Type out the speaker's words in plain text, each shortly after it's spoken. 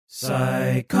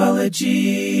Psychology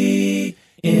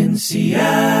in Seattle.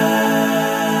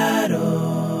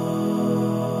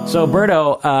 So,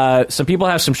 Berto, some people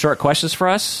have some short questions for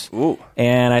us. Ooh.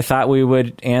 And I thought we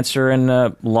would answer in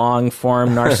a long-form,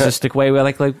 narcissistic way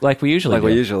like we usually do.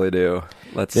 Like we usually do.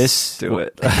 Let's do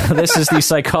it. This is the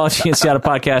Psychology in Seattle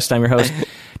podcast. I'm your host,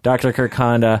 Dr. Kirk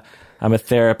Honda. I'm a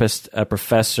therapist, a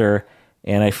professor,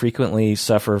 and I frequently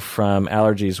suffer from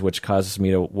allergies, which causes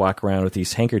me to walk around with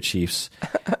these handkerchiefs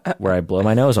where I blow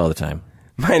my nose all the time.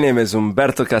 My name is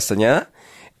Humberto Castañeda,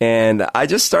 and I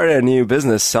just started a new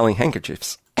business selling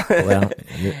handkerchiefs. Well,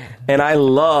 and I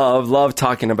love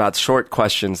talking about short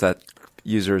questions that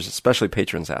users, especially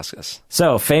patrons, ask us.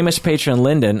 So, famous patron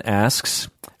Lyndon asks,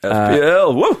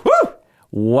 FPL, woo, woo!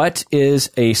 what is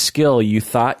a skill you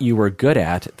thought you were good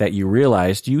at that you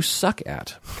realized you suck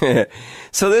at?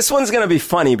 So this one's going to be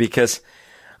funny because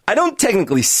I don't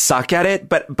technically suck at it,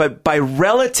 but by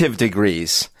relative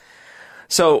degrees.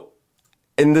 So,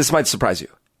 and this might surprise you,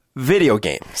 video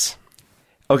games.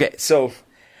 Okay, so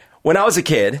when I was a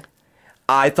kid,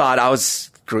 I thought I was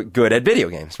good at video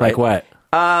games, right? Like what?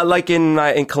 Like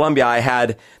in Colombia, I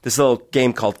had this little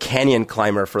game called Canyon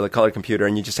Climber for the color computer,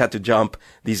 and you just had to jump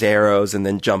these arrows and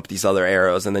then jump these other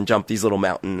arrows and then jump these little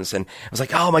mountains. And I was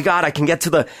like, oh my God, I can get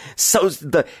to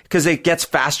because it gets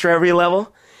faster every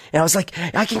level. And I was like,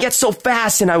 I can get so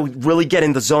fast, and I would really get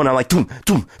in the zone. I'm like, doom,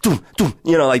 doom, doom, doom,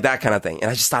 like that kind of thing.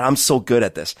 And I just thought, I'm so good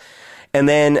at this. And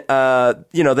then,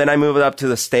 then I moved up to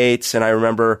the States, and I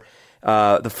remember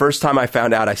the first time I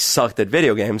found out I sucked at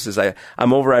video games is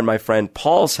I'm over at my friend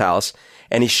Paul's house,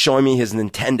 and he's showing me his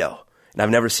Nintendo. And I've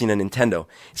never seen a Nintendo.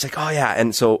 He's like, oh yeah.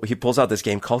 And so he pulls out this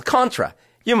game called Contra.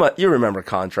 You remember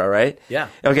Contra, right? Yeah.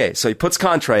 Okay. So he puts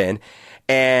Contra in,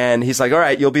 and he's like, all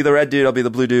right, you'll be the red dude. I'll be the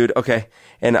blue dude. Okay.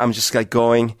 And I'm just like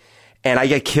going, and I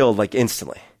get killed like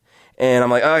instantly. And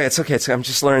I'm like, oh, it's okay. I'm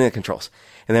just learning the controls.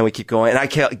 And then we keep going, and I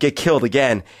get killed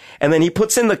again. And then he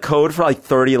puts in the code for like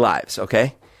 30 lives.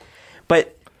 Okay.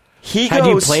 But Had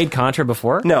you played Contra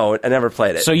before? No, I never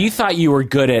played it. So you thought you were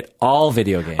good at all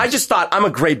video games? I just thought I'm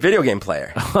a great video game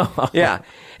player. Yeah.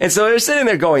 And so they're sitting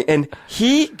there going, and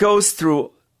he goes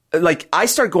through, like, I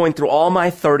start going through all my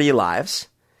 30 lives,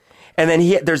 and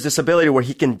then there's this ability where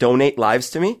he can donate lives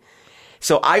to me.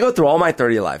 So I go through all my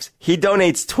 30 lives. He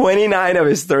donates 29 of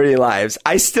his 30 lives.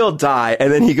 I still die,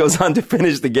 and then he goes on to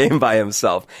finish the game by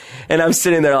himself. And I'm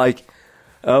sitting there like,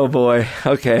 oh boy,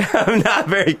 okay, I'm not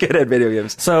very good at video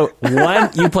games. So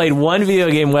you played one video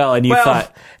game well, and you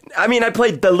thought... I mean, I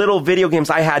played the little video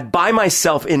games I had by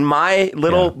myself in my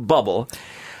little bubble.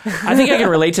 I think I can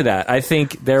relate to that. I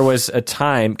think there was a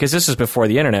time, because this is before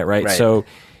the internet, right? So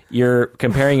you're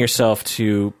comparing yourself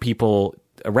to people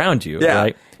around you,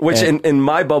 right? Which in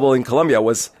my bubble in Colombia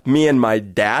was me and my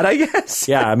dad, I guess.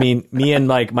 Yeah, I mean, me and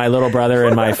like my little brother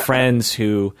and my friends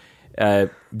who...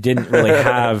 didn't really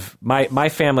have my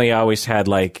family always had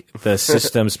like the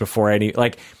systems before any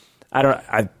like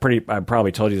I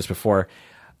probably told you this before.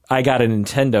 I got a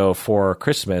Nintendo for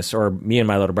Christmas, or me and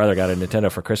my little brother got a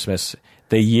Nintendo for Christmas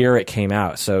the year it came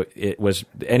out. So it was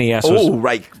NES.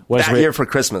 Was that year for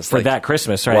Christmas. For that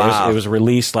Christmas, right? Wow. It was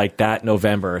released like that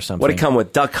November or something. What did it come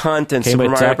with? Duck Hunt and Super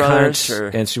Mario Brothers,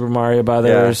 and Super Mario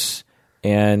Brothers,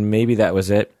 and maybe that was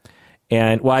it.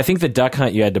 And, well, I think the Duck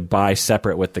Hunt you had to buy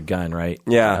separate with the gun, right?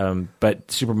 Yeah. But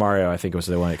Super Mario, I think, was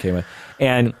the one it came with.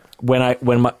 And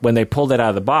when they pulled it out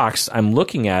of the box, I'm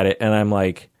looking at it, and I'm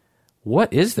like,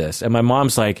 what is this? And my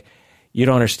mom's like, you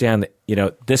don't understand that,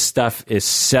 this stuff is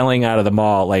selling out of the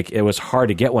mall. Like, it was hard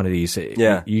to get one of these.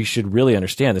 Yeah. You should really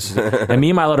understand this. And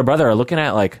me and my little brother are looking at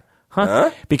it like,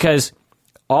 huh? Because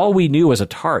all we knew was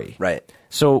Atari. Right.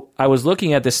 So I was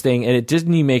looking at this thing, and it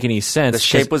didn't even make any sense. The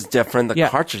shape was different. The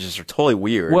cartridges are totally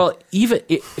weird. Well,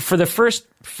 for the first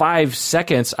 5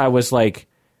 seconds, I was like,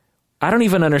 I don't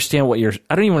even understand what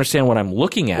I'm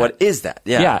looking at. What is that?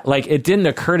 Yeah. Yeah, like it didn't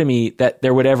occur to me that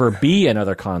there would ever be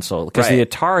another console. Because the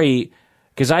Atari,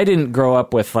 because I didn't grow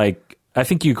up with I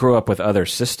think you grew up with other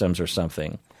systems or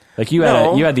something. Like you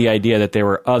had the idea that there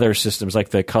were other systems like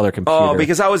the color computer. Oh,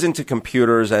 because I was into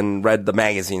computers and read the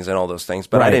magazines and all those things,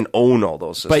 but I didn't own all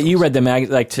those systems. But you read the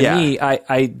magazine. Like to me,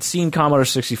 I'd seen Commodore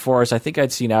 64s. I think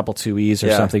I'd seen Apple IIe's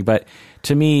or something. But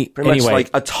to me, pretty much like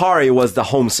Atari was the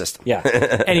home system. Yeah.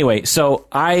 Anyway, so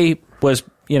I was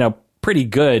pretty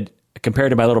good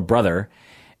compared to my little brother,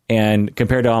 and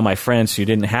compared to all my friends who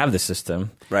didn't have the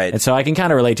system. Right. And so I can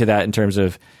kind of relate to that in terms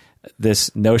of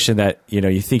this notion that,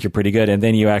 you think you're pretty good, and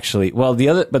then you actually,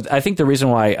 but I think the reason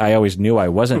why I always knew I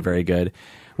wasn't very good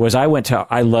was I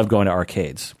loved going to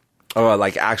arcades. Oh,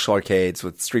 like actual arcades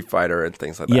with Street Fighter and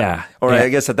things like that. Yeah. Or Yeah. I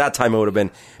guess at that time it would have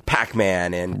been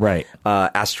Pac-Man and Right.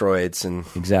 Asteroids and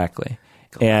Exactly.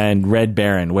 And Red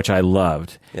Baron, which I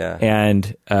loved. Yeah.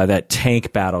 And that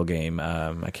tank battle game.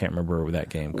 I can't remember what that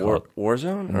game called.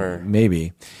 Warzone or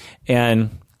Maybe.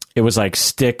 And it was like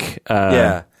stick.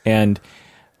 Yeah. And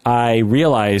I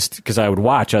realized, because I would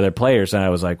watch other players, and I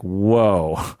was like,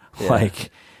 whoa,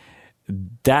 like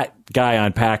that guy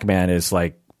on Pac-Man is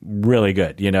like really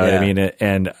good. You know what I mean?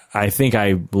 And I think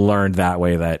I learned that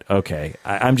way that, okay,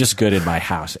 I'm just good in my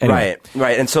house. Anyway.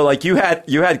 Right. And so like you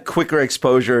had quicker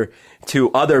exposure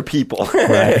to other people.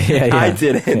 Right. Yeah. I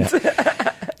didn't.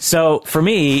 Yeah. So for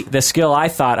me, the skill I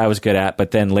thought I was good at, but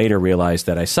then later realized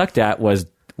that I sucked at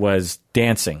was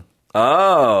dancing.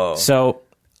 Oh. So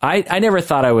I never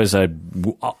thought I was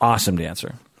an awesome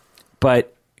dancer.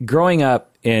 But growing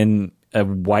up in a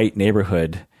white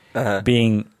neighborhood,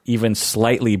 being even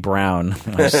slightly brown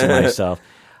myself,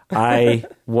 I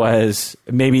was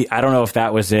maybe, I don't know if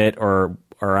that was it, or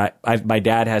my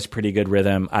dad has pretty good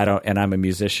rhythm. And I'm a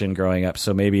musician growing up.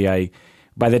 So maybe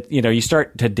you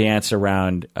start to dance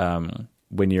around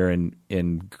when you're in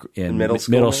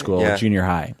middle school, Yeah. junior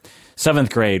high.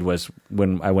 7th grade was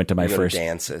when I went to my first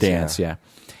dance. Yeah.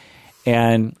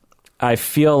 And I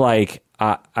feel like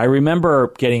I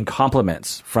remember getting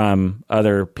compliments from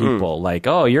other people, like,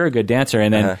 "Oh, you're a good dancer."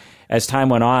 And then as time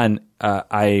went on,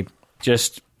 I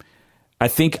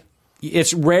think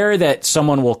it's rare that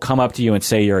someone will come up to you and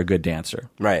say you're a good dancer.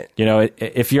 Right. You know,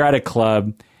 if you're at a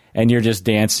club and you're just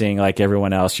dancing like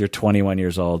everyone else, you're 21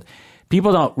 years old,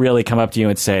 people don't really come up to you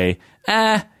and say,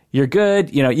 you're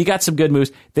good. You know, you got some good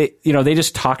moves. They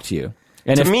just talk to you.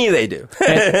 And to me, they do.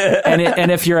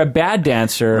 and if you're a bad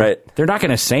dancer, right. they're not going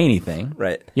to say anything.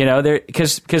 Right. You know,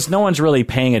 because no one's really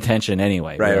paying attention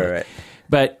anyway. Right, really. right.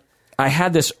 But I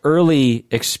had this early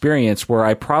experience where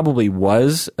I probably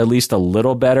was at least a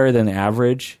little better than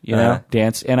average,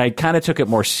 dance. And I kind of took it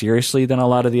more seriously than a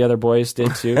lot of the other boys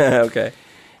did too. Okay.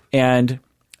 And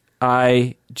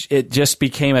it just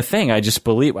became a thing. I just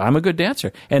believe I'm a good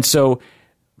dancer. And so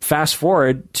fast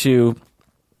forward to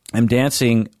I'm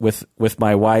dancing with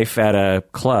my wife at a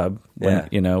club, and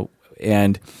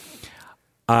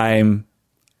I'm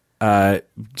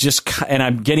and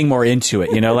I'm getting more into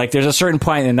it, like there's a certain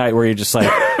point in the night where you're just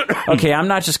like, okay, I'm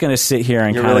not just going to sit here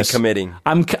and you're really committing.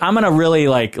 I'm going to really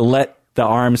like let the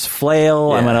arms flail.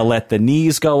 Yeah. I'm going to let the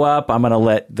knees go up. I'm going to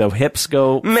let the hips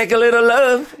go. Make a little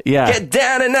love. Yeah. Get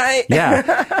down tonight.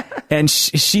 Yeah. And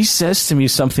she says to me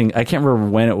something, I can't remember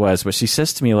when it was, but she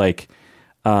says to me like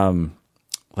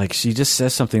she just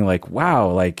says something like, wow,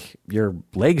 like your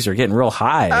legs are getting real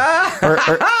high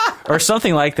or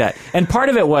something like that. And part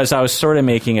of it was I was sort of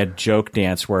making a joke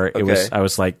dance where I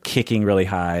was like kicking really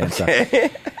high and stuff.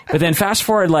 But then fast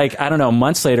forward, like, I don't know,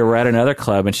 months later, we're at another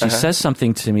club and she says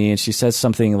something to me, and she says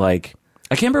something like,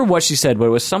 I can't remember what she said, but it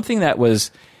was something that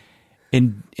was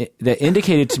that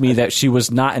indicated to me that she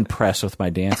was not impressed with my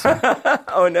dancing.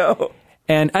 Oh no.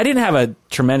 And I didn't have a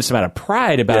tremendous amount of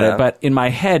pride about it, but in my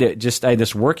head, I had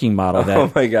this working model that oh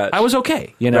my gosh. I was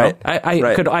okay. You know, right.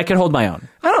 I could hold my own.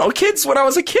 I don't know. Kids, when I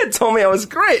was a kid, told me I was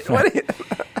great. Right.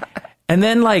 And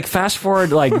then, like, fast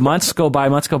forward, like months go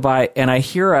by, and I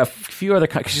hear a few other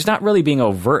because she's not really being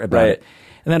overt about it.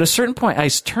 And then at a certain point, I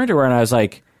turned to her and I was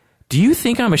like, "Do you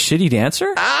think I'm a shitty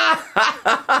dancer?"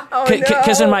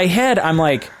 Because in my head, I'm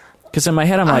like,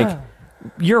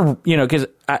 you're, because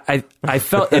I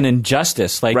felt an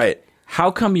injustice. Like,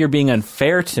 how come you're being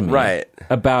unfair to me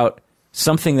about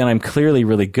something that I'm clearly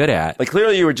really good at? Like,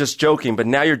 clearly you were just joking, but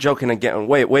now you're joking again.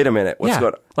 Wait a minute. What's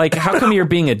going on? Like, how come you're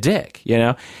being a dick,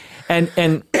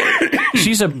 And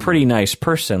she's a pretty nice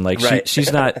person. Like,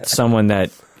 she's not someone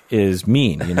that is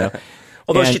mean,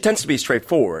 Although she tends to be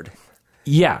straightforward.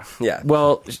 Yeah. Yeah.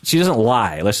 Well, she doesn't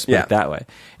lie. Let's put it that way.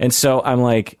 And so I'm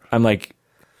like,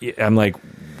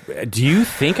 do you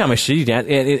think I'm a shitty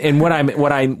dancer? And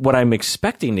what I'm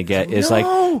expecting to get is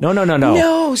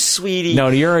no, sweetie, no,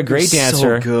 you're a great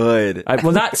dancer. So good.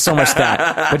 Well, not so much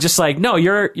that, but just like, no,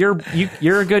 you're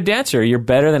a good dancer. You're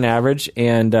better than average,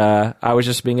 and I was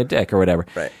just being a dick or whatever.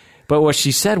 Right. But what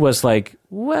she said was like,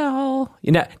 well,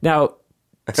 now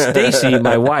Stacy,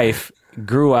 my wife,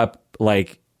 grew up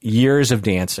like years of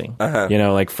dancing.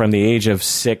 Like from the age of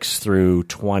 6 through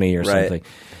 20 or something.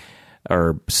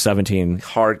 Or 17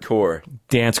 hardcore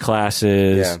dance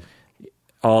classes,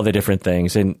 all the different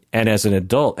things. And as an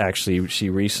adult, actually, she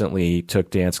recently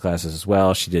took dance classes as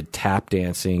well. She did tap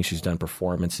dancing. She's done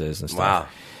performances and stuff. Wow.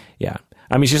 Yeah.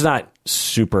 I mean, she's not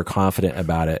super confident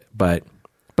about it, but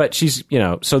she's,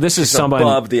 so this is someone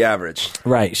above the average.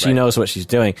 Right. She knows what she's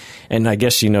doing. And I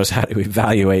guess she knows how to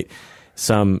evaluate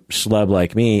some schlub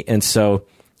like me. And so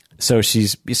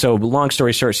long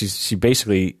story short, she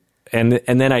basically, and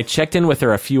then I checked in with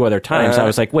her a few other times. I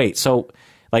was like, wait, so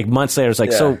like months later, I was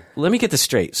like, so let me get this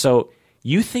straight. So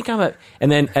you think and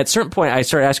then at a certain point I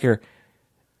started asking her,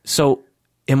 so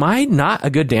am I not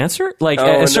a good dancer? Like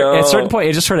at a certain point,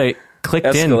 it just sort of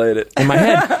clicked in my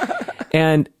head.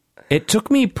 And it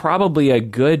took me probably a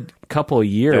good couple of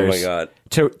years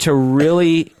to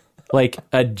really like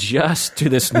adjust to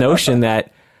this notion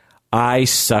that I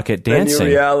suck at dancing. The new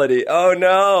reality. Oh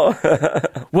no.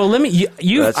 Well, let me.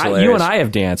 You and I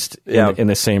have danced in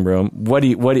the same room. What do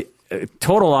you?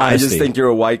 Total honesty. I just think you're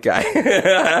a white guy.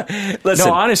 Listen,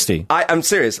 no honesty. I'm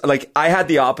serious. Like I had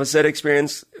the opposite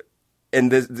experience,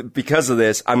 and because of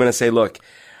this, I'm going to say, look,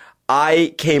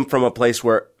 I came from a place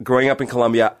where growing up in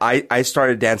Colombia, I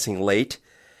started dancing late,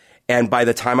 and by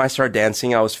the time I started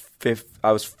dancing, I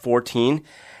was 14,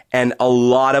 and a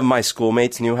lot of my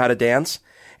schoolmates knew how to dance.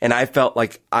 And I felt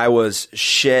like I was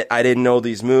shit. I didn't know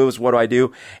these moves. What do I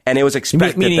do? And it was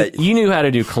expected that you knew how to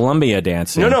do Colombia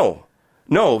dancing.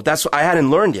 No. That's what I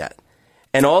hadn't learned yet.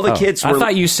 And all the kids were... I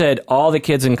thought you said all the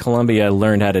kids in Colombia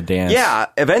learned how to dance. Yeah,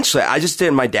 eventually. I just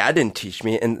didn't. My dad didn't teach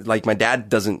me. And like my dad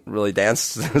doesn't really dance.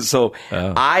 So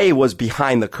I was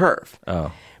behind the curve.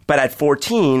 Oh. But at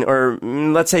 14, or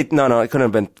let's say, no, it couldn't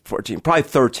have been 14. Probably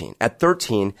 13. At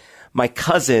 13, my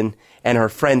cousin and her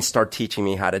friends start teaching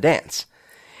me how to dance.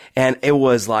 And it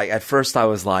was like, at first I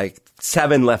was like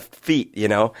 7 left feet, you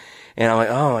know? And I'm like,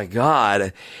 oh my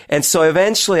God. And so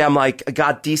eventually I'm like, I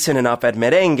got decent enough at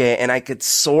merengue and I could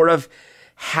sort of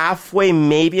halfway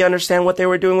maybe understand what they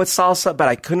were doing with salsa, but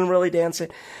I couldn't really dance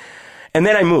it. And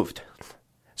then I moved.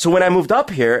 So when I moved up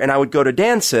here and I would go to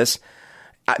dances,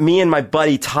 me and my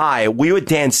buddy Ty, we would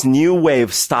dance new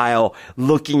wave style,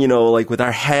 looking, you know, like with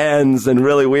our hands and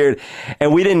really weird.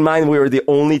 And we didn't mind we were the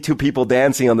only 2 people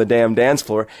dancing on the damn dance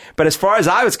floor. But as far as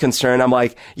I was concerned, I'm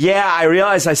like, yeah, I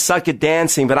realize I suck at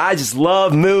dancing, but I just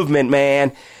love movement,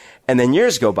 man. And then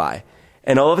years go by.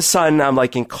 And all of a sudden, I'm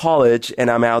like in college and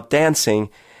I'm out dancing.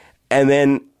 And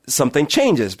then something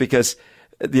changes because,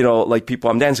 you know, like people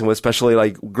I'm dancing with, especially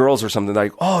like girls or something, they're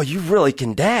like, oh, you really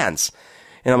can dance.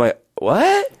 And I'm like,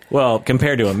 what? Well,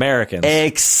 compared to Americans.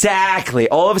 Exactly.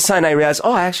 All of a sudden I realized,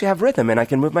 I actually have rhythm and I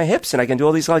can move my hips and I can do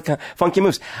all these like funky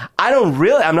moves.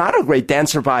 I'm not a great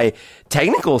dancer by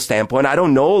technical standpoint. I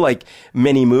don't know like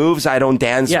many moves. I don't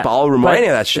dance ballroom or any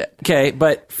of that shit. Okay,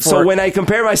 but so when I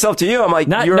compare myself to you, I'm like,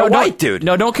 you're a white dude.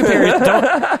 No, don't compare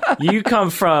it. You come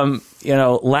from, you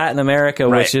know, Latin America,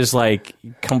 which is like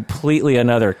completely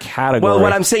another category. Well,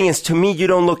 what I'm saying is to me, you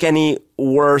don't look any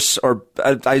worse or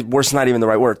worse is not even the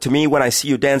right word. To me, when I see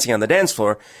you dancing on the dance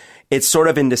floor, it's sort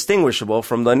of indistinguishable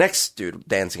from the next dude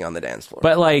dancing on the dance floor.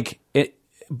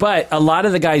 But a lot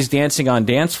of the guys dancing on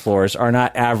dance floors are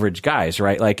not average guys,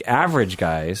 right? Like average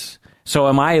guys. So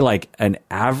am I like an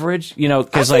average? You know,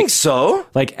 because I think so.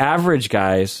 Like average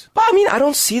guys. But I mean, I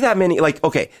don't see that many. Like,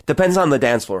 okay, depends on the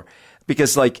dance floor,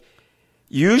 because like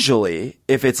usually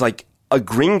if it's like a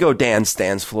gringo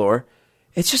dance floor,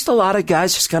 it's just a lot of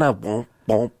guys just kind of boom,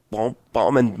 boom, boom,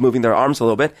 boom, and moving their arms a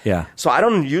little bit. Yeah. So I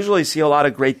don't usually see a lot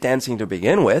of great dancing to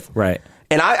begin with. Right.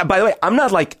 And by the way, I'm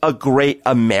not like a great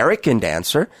American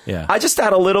dancer. Yeah. I just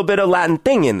add a little bit of Latin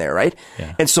thing in there, right?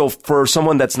 Yeah. And so for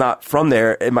someone that's not from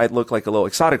there, it might look like a little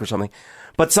exotic or something.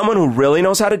 But someone who really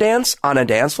knows how to dance on a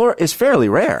dance floor is fairly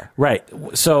rare. Right.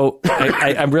 So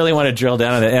I really want to drill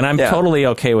down on it, and I'm totally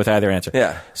okay with either answer.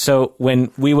 Yeah. So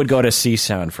when we would go to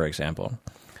C-Sound, for example,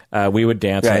 we would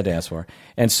dance on the dance floor.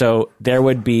 And so there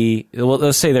would be, well,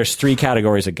 let's say there's 3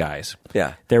 categories of guys.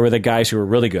 Yeah. There were the guys who were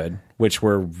really good, which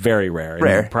were very rare.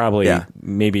 And probably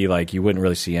maybe like you wouldn't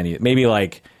really see any. Maybe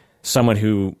like someone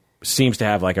who seems to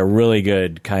have like a really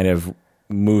good kind of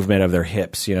movement of their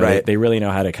hips. You know, they really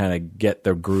know how to kind of get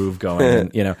the groove going.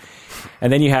 And, you know,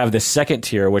 and then you have the second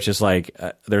tier, which is like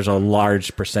there's a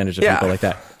large percentage of people like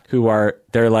that who are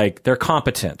they're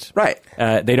competent. Right.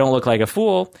 They don't look like a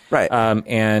fool. Right.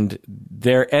 And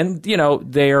you know,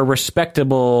 they are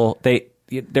respectable.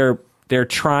 They're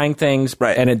trying things,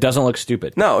 and it doesn't look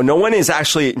stupid. No one is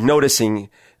actually noticing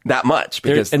that much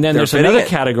because and then there's another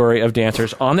category of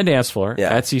dancers on the dance floor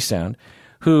at C-Sound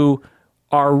who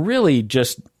are really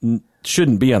just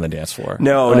shouldn't be on the dance floor.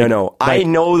 No. I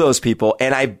know those people,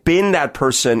 and I've been that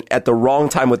person at the wrong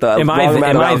time with the wrong amount of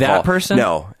alcohol. Am I that person?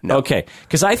 No. Okay,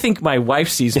 because I think my wife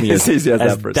sees me as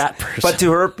that person.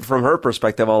 But from her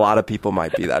perspective, a lot of people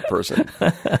might be that person.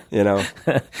 You know,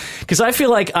 because I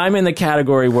feel like I'm in the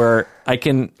category where I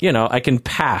can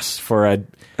pass for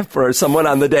someone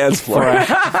on the dance floor, for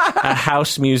a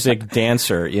house music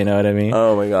dancer. You know what I mean?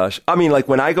 Oh my gosh! I mean, like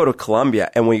when I go to Colombia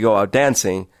and we go out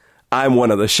dancing, I'm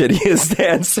one of the shittiest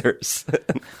dancers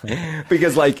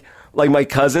because like my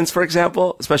cousins, for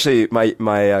example, especially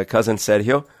my cousin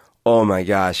Sergio. Oh my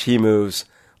gosh, he moves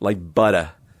like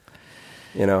butter.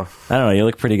 You know, I don't know. You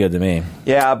look pretty good to me.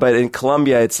 Yeah, but in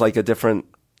Colombia, it's like a different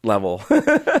level.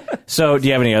 So, do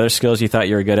you have any other skills you thought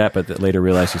you were good at, but that later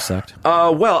realized you sucked?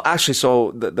 Well, actually,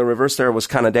 so the reverse there was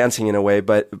kind of dancing in a way,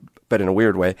 but in a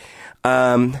weird way.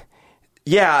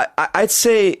 Yeah, I'd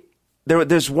say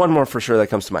there's one more for sure that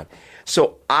comes to mind.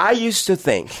 So I used to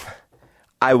think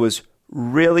I was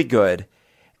really good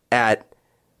at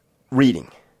reading.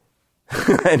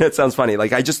 I know it sounds funny.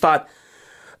 Like, I just thought,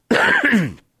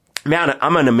 man,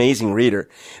 I'm an amazing reader.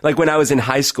 Like, when I was in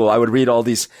high school, I would read all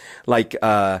these, like,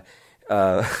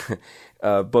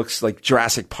 books like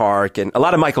Jurassic Park and a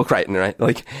lot of Michael Crichton, right?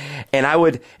 Like, and I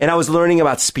was learning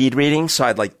about speed reading. So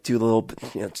I'd like do a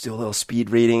little speed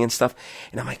reading and stuff.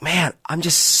 And I'm like, man, I'm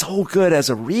just so good as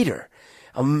a reader.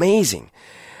 Amazing.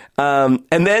 And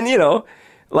then,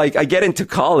 like I get into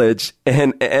college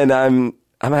and I'm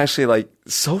actually like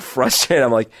so frustrated.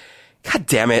 I'm like, God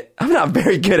damn it. I'm not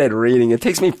very good at reading. It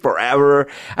takes me forever.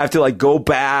 I have to like go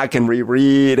back and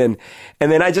reread. And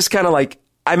then I just kind of like,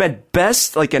 I'm at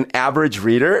best like an average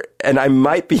reader, and I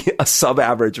might be a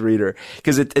sub-average reader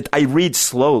because I read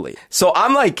slowly. So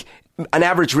I'm like an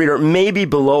average reader, maybe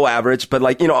below average, but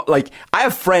like, like I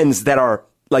have friends that are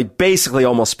like basically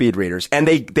almost speed readers, and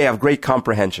they have great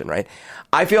comprehension, right?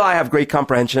 I feel I have great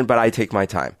comprehension, but I take my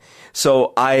time.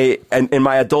 So and in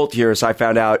my adult years, I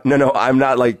found out, no, I'm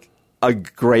not like a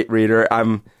great reader.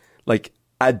 I'm like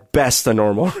at best a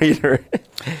normal reader.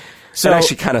 So and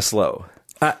actually kind of slow.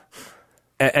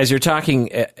 As you're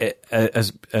talking,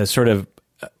 as sort of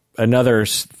another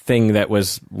thing that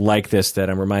was like this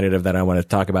that I'm reminded of that I want to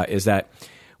talk about is that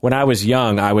when I was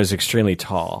young, I was extremely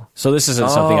tall. So this isn't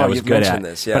something I was good at.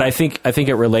 This, yeah. But I think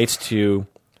it relates to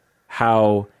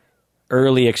how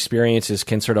early experiences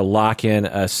can sort of lock in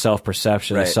a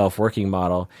self-perception, right. A self-working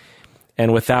model.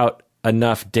 And without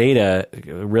enough data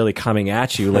really coming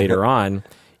at you later on,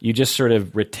 you just sort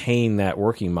of retain that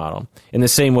working model. In the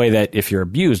same way that if you're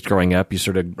abused growing up, you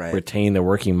sort of right. retain the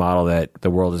working model that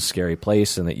the world is a scary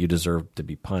place and that you deserve to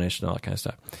be punished and all that kind of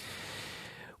stuff.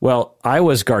 Well, I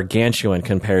was gargantuan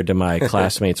compared to my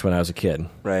classmates when I was a kid.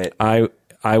 Right. I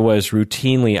was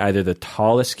routinely either the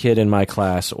tallest kid in my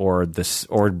class or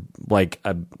like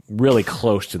really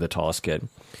close to the tallest kid.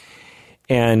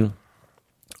 And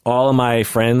all of my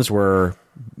friends were,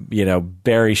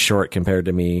 very short compared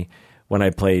to me. When I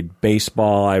played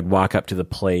baseball, I'd walk up to the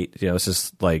plate. This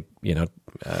is like, 7th,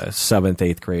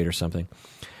 8th grade or something.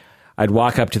 I'd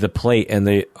walk up to the plate and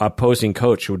the opposing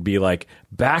coach would be like,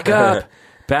 back up.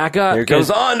 Here comes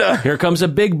Onda. Here comes a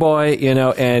big boy,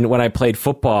 and when I played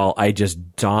football, I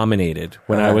just dominated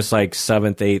when I was like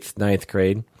 7th, 8th, 9th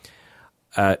grade.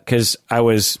 Cause I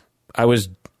was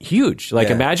huge. Like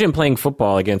imagine playing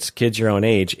football against kids your own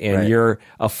age and right. you're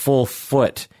a full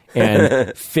foot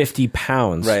and 50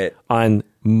 pounds right. on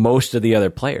most of the other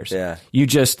players. Yeah.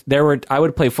 I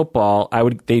would play football.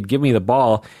 They'd give me the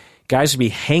ball. Guys would be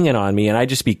hanging on me and I'd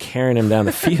just be carrying them down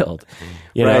the field,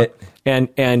 right.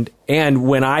 know? And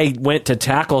when I went to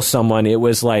tackle someone, it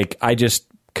was like, I just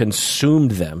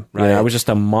consumed them. Right. I was just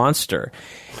a monster.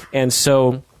 And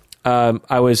so,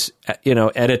 I was,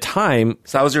 at a time.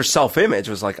 So that was your self-image,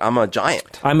 was like, I'm a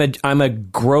giant. I'm a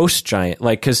gross giant.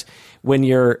 Like, cause when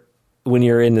you're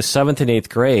in the 7th and 8th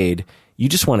grade, you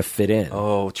just want to fit in.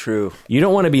 Oh, true. You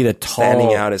don't want to be the tall.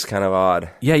 Standing out is kind of odd.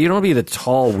 Yeah, you don't want to be the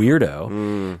tall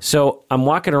weirdo. So I'm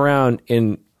walking around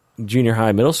in junior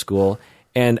high, middle school,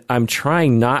 and I'm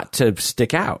trying not to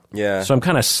stick out. Yeah. So I'm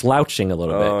kind of slouching a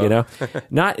little bit,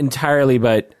 Not entirely,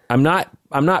 but I'm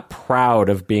not proud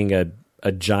of being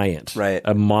a giant, right.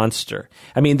 A monster.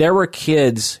 I mean, there were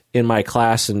kids in my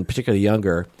class, and particularly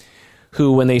younger,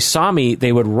 who, when they saw me,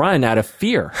 they would run out of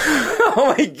fear.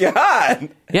 Oh my God.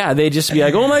 Yeah, they'd just be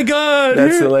like, oh my God.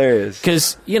 That's hilarious.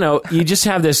 Because, you just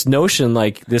have this notion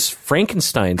like this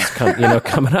Frankenstein's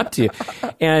coming up to you.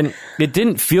 And it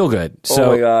didn't feel good. So,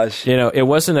 oh my gosh. It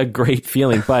wasn't a great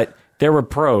feeling, but there were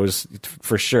pros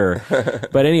for sure.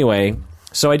 But anyway,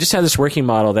 so I just had this working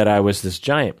model that I was this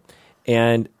giant.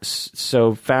 And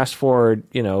so fast forward,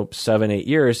 7, 8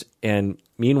 years. And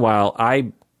meanwhile,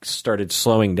 I started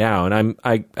slowing down.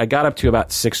 I got up to about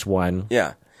 6'1".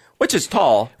 Yeah. Which is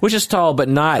tall. But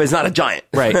not... But it's not a giant.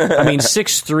 Right. I mean,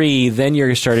 6'3", then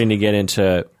you're starting to get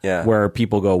into where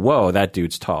people go, whoa, that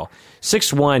dude's tall.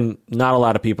 6'1", not a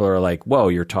lot of people are like, whoa,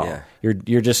 you're tall. Yeah.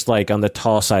 You're just like on the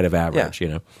tall side of average,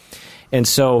 And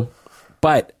so,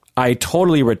 but I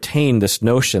totally retained this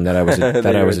notion that I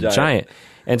was a giant.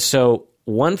 And so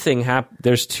one thing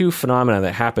there's two phenomena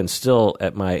that happen still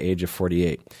at my age of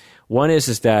 48. One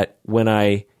is that when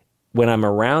I'm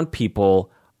around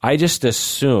people, I just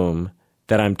assume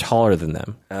that I'm taller than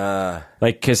them.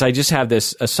 Because I just have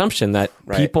this assumption that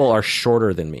people are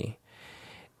shorter than me.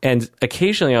 And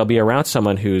occasionally I'll be around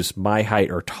someone who's my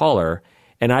height or taller,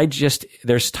 and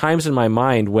there's times in my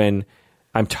mind when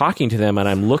I'm talking to them and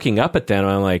I'm looking up at them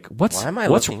and I'm like,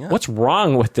 what's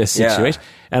wrong with this situation?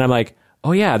 And I'm like,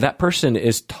 oh yeah, that person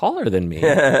is taller than me.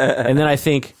 And then I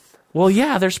think, well,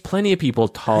 yeah, there's plenty of people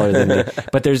taller than me.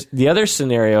 But there's the other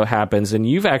scenario happens, and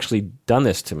you've actually done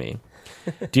this to me.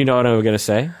 Do you know what I'm going to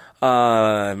say?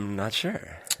 I'm not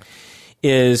sure.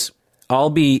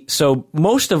 So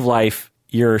most of life,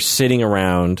 you're sitting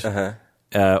around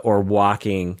or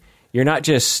walking. You're not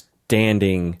just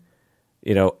standing,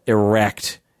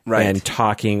 erect and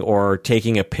talking or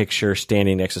taking a picture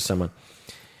standing next to someone.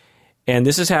 And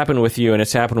this has happened with you, and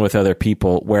it's happened with other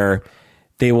people where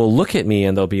they will look at me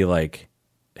and they'll be like,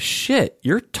 shit,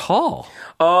 you're tall.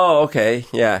 Oh, okay.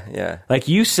 Yeah. Like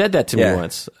you said that to me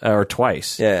once or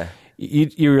twice. Yeah.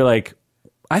 You were like,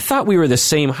 I thought we were the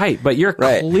same height, but you're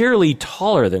clearly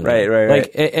taller than me.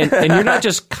 Right. And you're not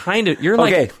just kind of, you're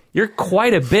you're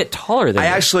quite a bit taller than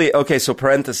me. So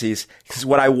parentheses, because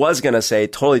what I was going to say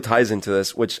totally ties into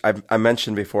this, which I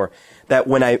mentioned before, that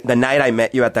the night I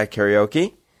met you at that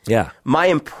karaoke, my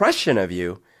impression of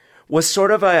you was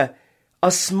sort of a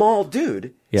small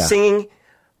dude singing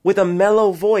with a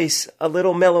mellow voice, a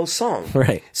little mellow song.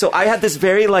 Right. So I had this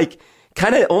very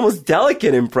kind of almost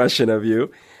delicate impression of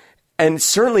you. And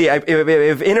certainly,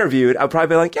 if interviewed, I'd probably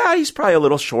be like, yeah, he's probably a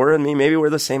little shorter than me. Maybe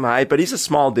we're the same height, but he's a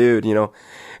small dude,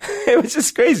 It was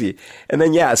just crazy. And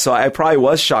then, so I probably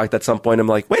was shocked at some point. I'm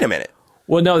like, wait a minute.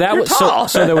 Well, no, that You're was tall.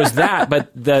 so there was that,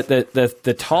 but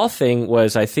the tall thing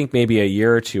was, I think, maybe a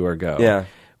year or two ago. Yeah.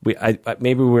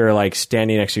 Maybe we were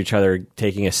standing next to each other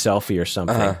taking a selfie or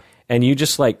something, and you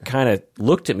just kind of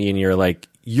looked at me and you're like,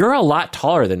 you're a lot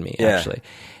taller than me, actually.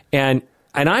 And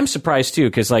I'm surprised too,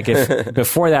 because if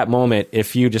before that moment,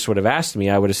 if you just would have asked me,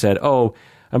 I would have said, "Oh,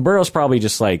 Umberto's probably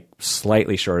just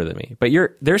slightly shorter than me." But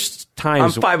there's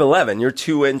times I'm 5'11", you're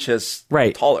 2 inches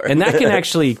taller, and that can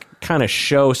actually kind of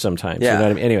show sometimes. Yeah. You know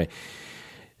what I mean? Anyway,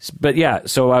 but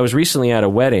so I was recently at a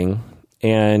wedding,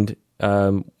 and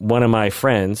one of my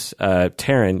friends,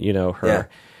 Taryn, her,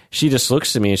 she just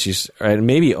looks at me and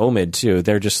maybe Omid too.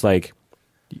 They're just like,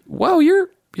 "Whoa, you're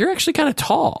actually kind of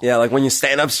tall." Yeah, like when you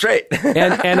stand up straight.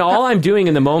 and all I'm doing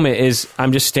in the moment is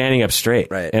I'm just standing up straight.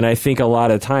 Right. And I think a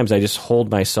lot of times I just hold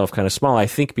myself kind of small. I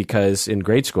think because in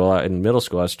grade school, in middle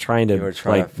school, I was trying to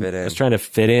fit in. I was trying to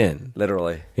fit in.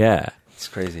 Literally. Yeah. It's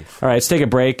crazy. All right, let's take a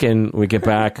break, and we get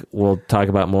back. We'll talk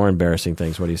about more embarrassing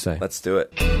things. What do you say? Let's do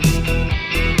it.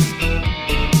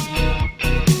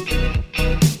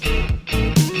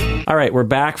 All right, we're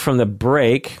back from the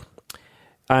break.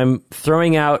 I'm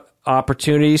throwing out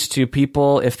opportunities to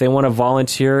people if they want to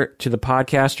volunteer to the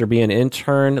podcast or be an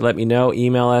intern. Let me know.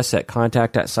 Email us at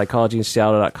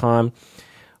contact@psychologyinseattle.com.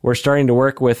 We're starting to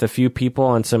work with a few people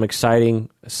on some exciting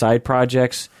side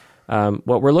projects.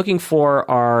 What we're looking for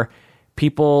are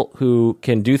people who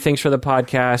can do things for the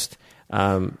podcast.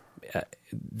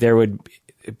 There would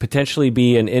potentially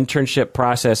be an internship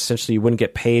process. Essentially, you wouldn't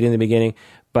get paid in the beginning,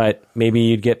 but maybe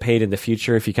you'd get paid in the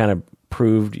future if you kind of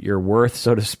proved your worth,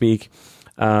 so to speak.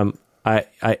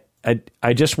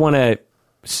 I just want to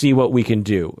see what we can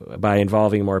do by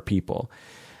involving more people.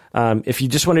 If you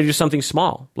just want to do something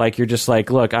small, like you're just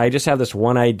like, look, I just have this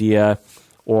one idea,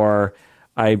 or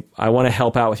I want to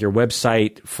help out with your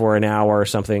website for an hour or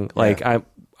something.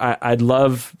 I'd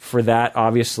love for that,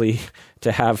 obviously,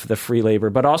 to have the free labor,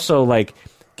 but also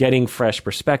getting fresh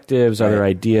perspectives, other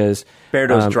ideas.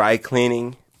 Berto's dry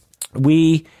cleaning.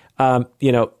 The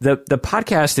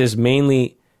podcast is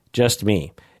mainly just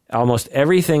me. Almost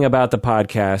everything about the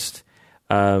podcast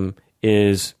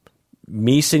is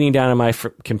me sitting down on my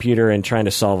computer and trying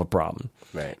to solve a problem.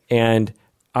 Right. And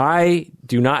I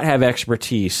do not have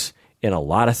expertise in a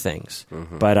lot of things,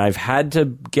 but I've had to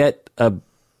get a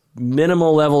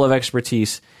minimal level of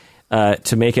expertise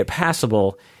to make it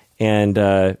passable. And,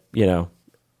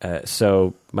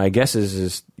 so my guess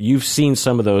is you've seen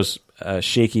some of those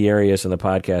shaky areas in the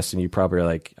podcast, and you probably are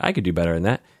like, I could do better than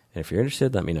that. And if you're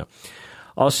interested, let me know.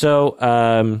 Also,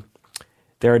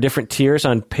 there are different tiers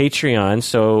on Patreon,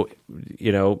 so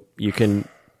you can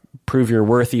prove your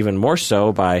worth even more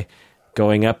so by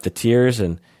going up the tiers,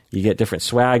 and you get different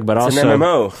swag. But it's an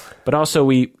MMO. But also,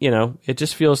 it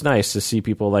just feels nice to see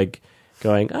people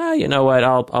going, you know what?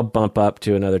 I'll bump up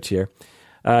to another tier.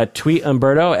 Tweet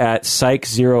Umberto at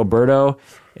Psych0Berto.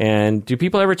 And do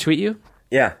people ever tweet you?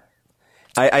 Yeah.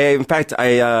 In fact,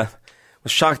 I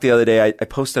was shocked the other day. I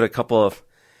posted a couple of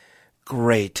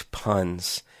great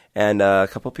puns, and a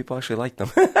couple of people actually liked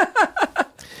them.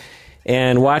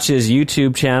 And watch his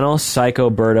YouTube channel,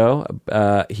 Psycho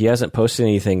Berto. He hasn't posted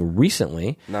anything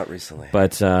recently. Not recently.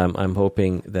 But I'm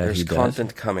hoping that There's he does.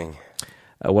 content coming.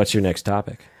 What's your next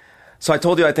topic? So I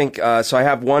told you, I think, so I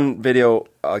have one video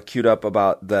queued up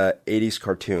about the 80s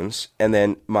cartoons. And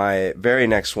then my very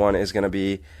next one is going to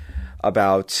be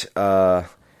about, I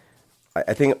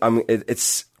think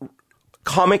it's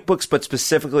comic books, but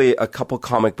specifically a couple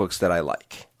comic books that I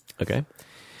like. Okay.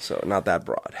 So not that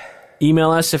broad.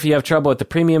 Email us if you have trouble with the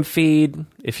premium feed.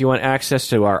 If you want access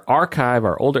to our archive,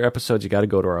 our older episodes, you got to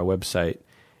go to our website.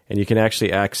 And you can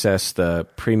actually access the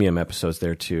premium episodes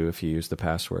there too if you use the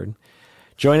password.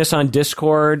 Join us on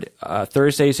Discord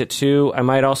Thursdays at 2. I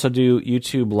might also do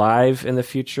YouTube Live in the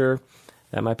future.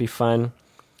 That might be fun.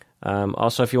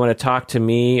 Also, if you want to talk to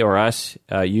me or us,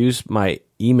 use my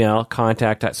email,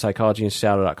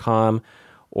 contact@psychologyinseattle.com,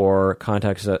 or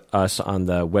contact us on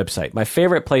the website. My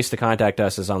favorite place to contact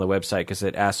us is on the website because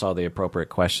it asks all the appropriate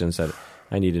questions that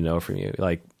I need to know from you,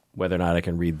 like whether or not I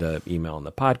can read the email on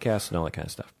the podcast and all that kind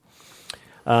of stuff.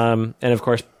 And, of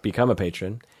course, become a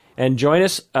patron. And join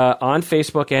us on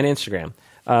Facebook and Instagram.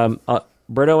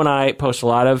 Berto and I post a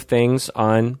lot of things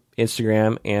on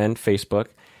Instagram and Facebook.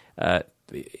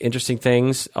 Interesting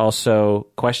things, also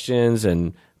questions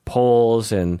and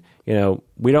polls, and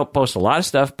we don't post a lot of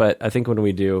stuff, but I think when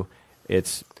we do,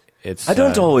 it's. I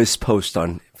don't always post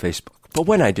on Facebook, but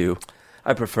when I do,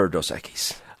 I prefer Dos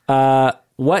Equis.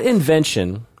 What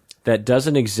invention that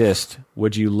doesn't exist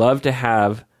would you love to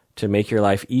have to make your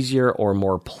life easier or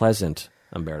more pleasant,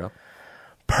 Umberto?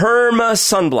 Perma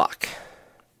sunblock.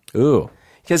 Ooh.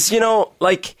 Because,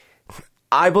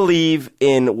 I believe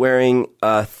in wearing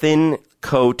a thin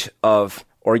coat of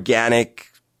organic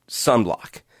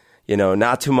sunblock.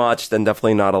 Not too much, then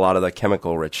definitely not a lot of the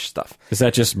chemical-rich stuff. Is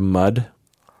that just mud?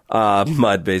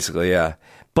 Mud, basically, yeah.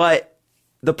 But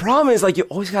the problem is, you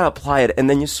always got to apply it, and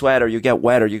then you sweat, or you get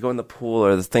wet, or you go in the pool,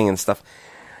 or the thing and stuff.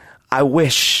 I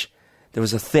wish there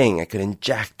was a thing I could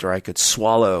inject, or I could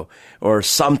swallow, or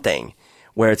something,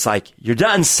 where it's like, you're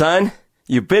done, son.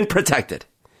 You've been protected.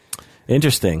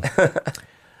 Interesting.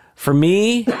 For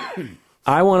me,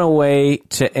 I want a way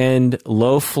to end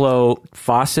low-flow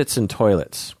faucets and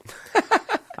toilets.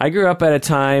 I grew up at a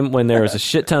time when there was a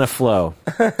shit ton of flow.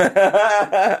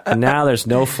 And now there's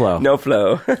no flow. No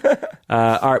flow.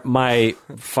 My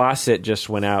faucet just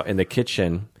went out in the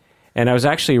kitchen, and I was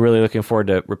actually really looking forward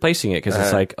to replacing it because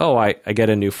it's like, I get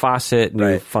a new faucet,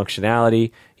 new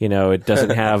functionality. It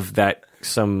doesn't have that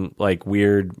some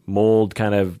weird mold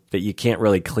kind of that you can't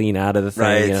really clean out of the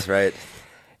thing. Right.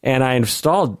 And I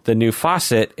installed the new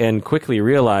faucet and quickly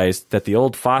realized that the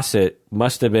old faucet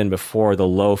must have been before the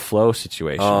low flow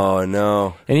situation. Oh,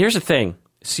 no. And here's the thing.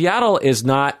 Seattle is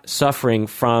not suffering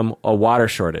from a water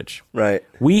shortage. Right.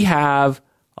 We have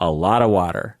a lot of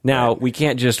water. Now, we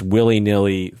can't just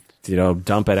willy-nilly,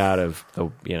 dump it out of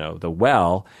the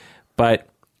well, but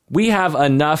we have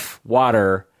enough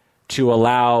water to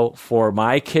allow for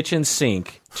my kitchen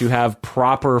sink to have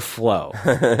proper flow.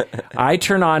 I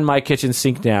turn on my kitchen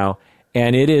sink now,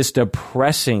 and it is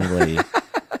depressingly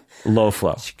low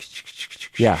flow.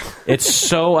 Yeah, it's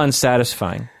so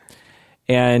unsatisfying.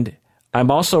 And I'm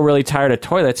also really tired of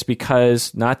toilets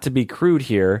because, not to be crude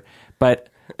here, but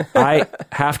I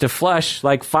have to flush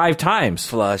 5 times.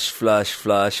 Flush, flush,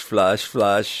 flush, flush,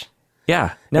 flush.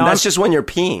 Yeah. Now, that's just when you're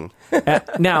peeing.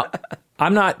 Now, I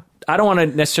don't want to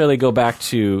necessarily go back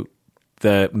to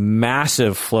the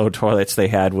massive flow toilets they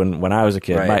had when I was a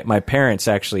kid. Right. My parents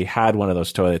actually had one of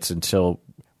those toilets until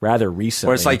rather recently.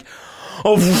 Where it's like,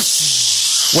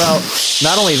 well,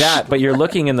 not only that, but you're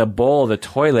looking in the bowl of the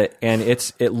toilet, and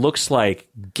it looks like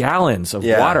gallons of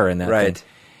water in that thing.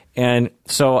 And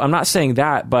so I'm not saying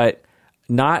that, but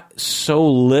not so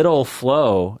little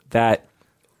flow that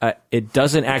it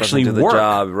doesn't actually do the work.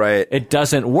 Job, right? It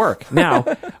doesn't work.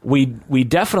 Now, we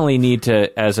definitely need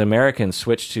to, as Americans,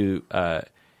 switch to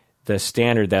the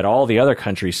standard that all the other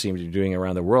countries seem to be doing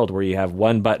around the world, where you have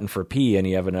one button for pee and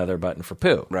you have another button for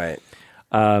poo. Right.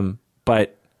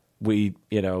 But we,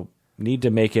 need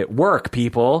to make it work,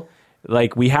 people.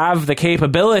 We have the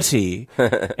capability,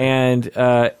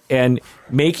 and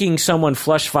making someone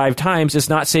flush 5 times is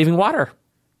not saving water.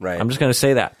 Right. I'm just going to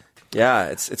say that. Yeah,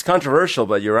 it's controversial,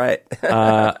 but you're right.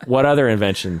 What other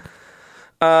invention?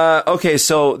 Okay,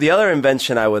 so the other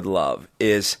invention I would love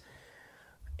is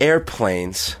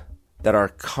airplanes that are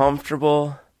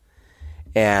comfortable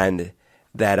and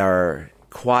that are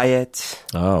quiet.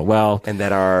 Oh, well. And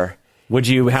that are...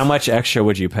 How much extra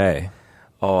would you pay?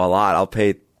 Oh, a lot. I'll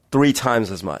pay 3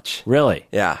 times as much. Really?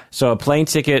 Yeah. So a plane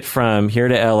ticket from here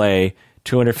to LA,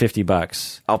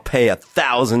 $250. I'll pay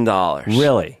 $1,000.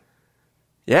 Really?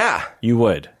 Yeah. You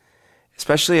would?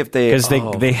 Especially if they... Because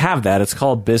they have that. It's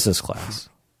called business class.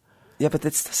 Yeah, but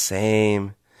it's the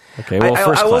same. Okay, well,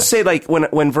 first I will class. say, like,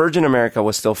 when Virgin America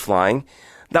was still flying,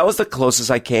 that was the closest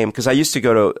I came, because I used to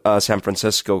go to San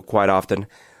Francisco quite often,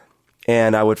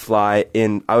 and I would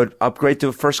upgrade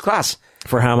to first class.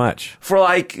 For how much? For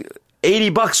like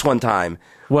 $80 one time.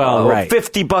 Well, right.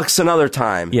 $50 another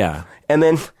time. Yeah. And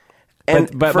then,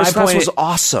 But first my class point was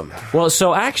awesome. Well,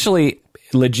 so actually,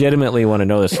 legitimately want to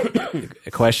know this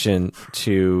question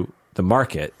to the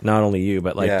market, not only you,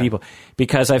 but like Yeah. people,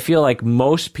 because I feel like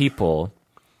most people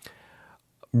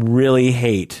really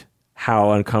hate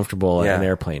how uncomfortable an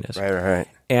airplane is. Right.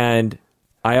 And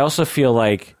I also feel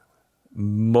like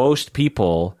most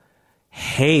people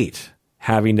hate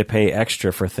having to pay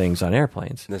extra for things on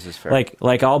airplanes. This is fair.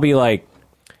 Like I'll be like,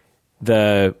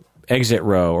 the exit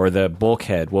row or the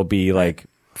bulkhead will be like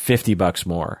 $50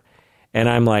 more. And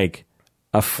I'm like,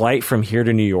 a flight from here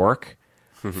to New York,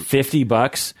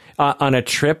 $50 on a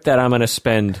trip that I'm going to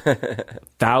spend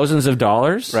thousands of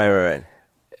dollars. Right.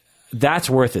 That's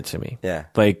worth it to me. Yeah.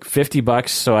 Like $50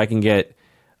 so I can get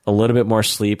a little bit more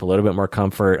sleep, a little bit more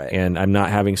comfort, Right. and I'm not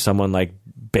having someone like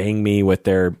bang me with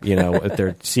their, with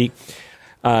their seat.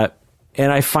 And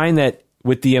I find that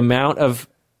with the amount of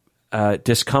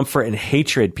discomfort and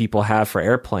hatred people have for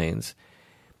airplanes,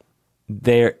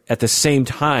 they're at the same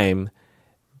time,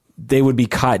 they would be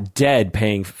caught dead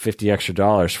paying $50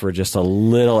 extra for just a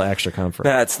little extra comfort.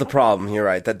 That's the problem. You're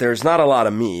right. That there's not a lot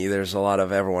of me. There's a lot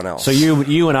of everyone else. So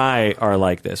you and I are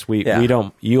like this. We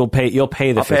don't. You'll pay the I'll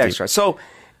 $50 pay extra. So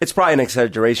it's probably an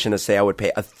exaggeration to say I would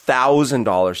pay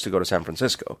 $1,000 to go to San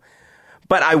Francisco,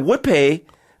 but I would pay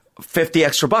 $50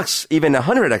 extra, even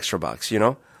 $100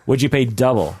 extra. Would you pay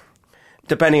double?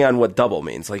 Depending on what double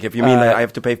means. Like if you mean that I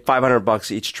have to pay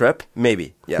 $500 each trip,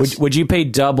 maybe. Yes. Would you pay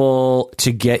double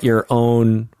to get your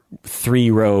own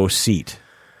 3-row seat?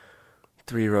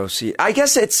 3-row seat. I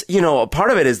guess it's a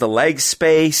part of it is the leg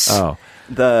space. Oh.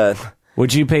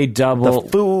 Would you pay double? The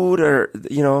food, or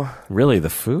Really, the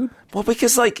food? Well,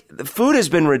 because like the food has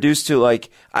been reduced to like.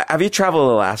 Have you traveled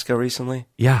to Alaska recently?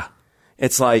 Yeah,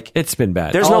 It's like it's been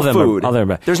bad. There's All no of them food. All of them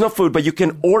are bad. There's no food, but you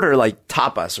can order like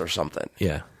tapas or something.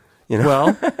 Yeah.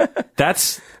 Well,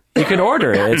 You can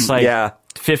order it. It's like Yeah.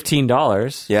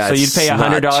 $15. Yeah, So you'd it's pay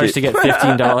not $100 cheap. to get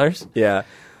 $15. Yeah.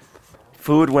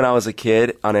 Food when I was a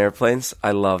kid on airplanes,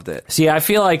 I loved it. See, I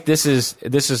feel like this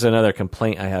is another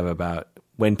complaint I have about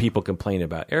when people complain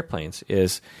about airplanes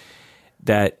is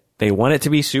that they want it to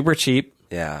be super cheap.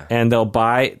 Yeah. And they'll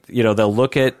buy, they'll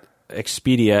look at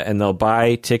Expedia and they'll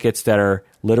buy tickets that are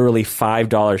literally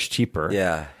 $5 cheaper.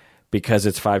 Yeah. Because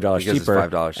it's $5 Because it's cheaper.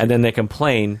 $5 cheaper. And then they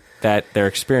complain that their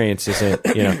experience isn't,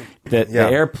 the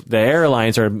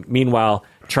airlines are meanwhile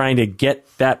trying to get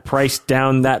that price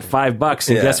down that $5,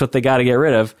 and Yeah. guess what they got to get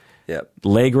rid of? Yep.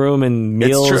 Leg room and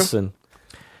meals. true.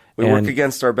 We work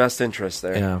against our best interests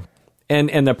there. Yeah.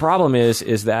 And the problem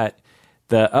is that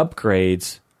the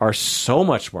upgrades are so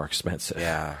much more expensive.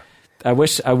 Yeah. I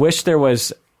wish there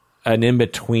was an in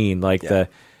between, like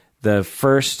the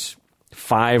first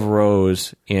 5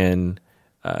 rows in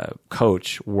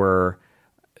coach were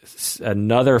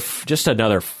another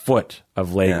foot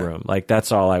of leg room. Like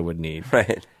that's all I would need.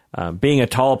 Right. Being a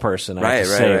tall person, I have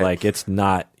to say right. like it's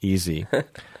not easy.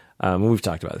 We've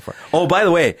talked about it before. Oh, by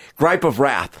the way, gripe of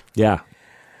wrath, Yeah.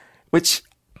 which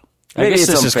I maybe guess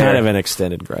it's this is unfair. kind of an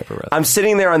extended gripe of wrath. I'm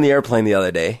sitting there on the airplane the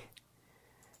other day,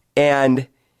 and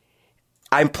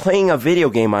I'm playing a video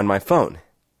game on my phone.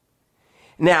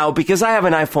 Now, because I have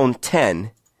an iPhone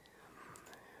 10,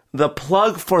 the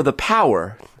plug for the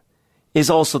power is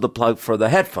also the plug for the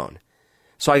headphone.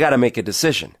 So I got to make a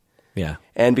decision. Yeah.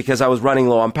 And because I was running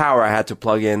low on power, I had to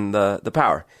plug in the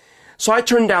power. So I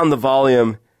turned down the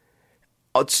volume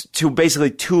to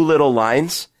basically 2 little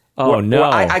lines. Oh, no.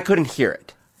 I couldn't hear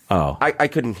it. Oh. I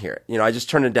couldn't hear it. I just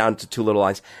turned it down to 2 little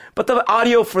lines. But the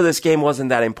audio for this game wasn't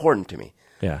that important to me.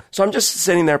 Yeah. So I'm just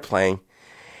sitting there playing.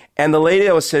 And the lady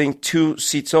that was sitting 2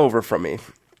 seats over from me,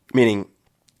 meaning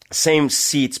same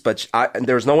seats, but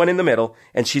there was no one in the middle,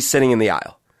 and she's sitting in the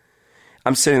aisle.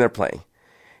 I'm sitting there playing.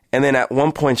 And then at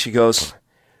one point she goes,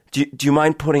 do you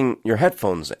mind putting your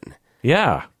headphones in?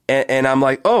 Yeah. And I'm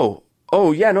like, oh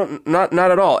yeah, no, not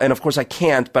at all. And of course I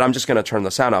can't, but I'm just going to turn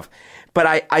the sound off.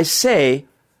 But I say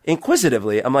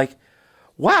inquisitively, I'm like,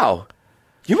 wow,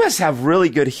 you must have really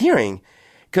good hearing.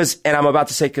 And I'm about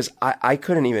to say, because I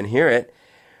couldn't even hear it.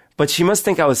 But she must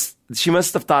have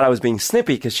thought I was being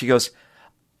snippy, because she goes,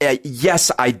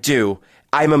 yes, I do.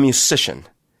 I'm a musician.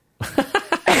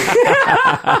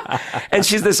 And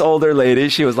she's this older lady.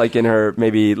 She was like in her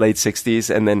maybe late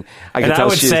 60s. And then I could tell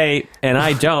would say, and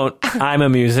I don't, I'm a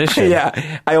musician.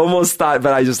 Yeah, I almost thought,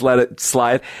 but I just let it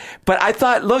slide. But I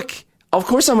thought, look, of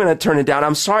course I'm going to turn it down.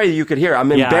 I'm sorry you could hear.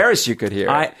 I'm embarrassed you could hear.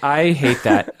 I hate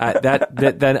that.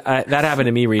 That happened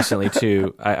to me recently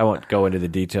too. I won't go into the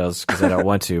details because I don't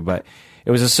want to, but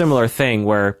it was a similar thing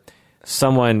where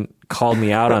someone called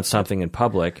me out on something in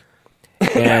public.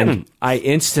 And I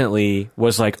instantly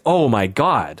was like, "Oh my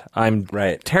God, I'm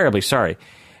terribly sorry."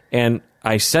 And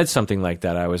I said something like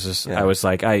that. I was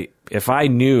like, if I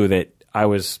knew that I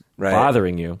was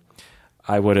bothering you,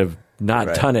 I would have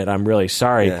not done it. I'm really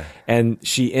sorry. Yeah. And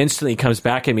she instantly comes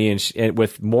back at me and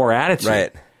with more attitude.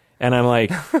 Right. And I'm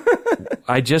like,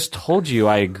 I just told you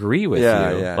I agree with you.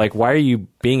 Yeah. Like, why are you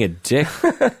being a dick?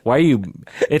 Why are you?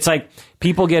 It's like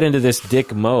people get into this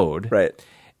dick mode. Right.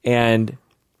 And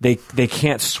they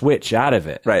can't switch out of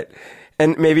it. Right.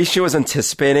 And maybe she was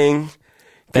anticipating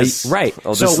this. Right.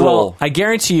 I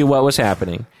guarantee you what was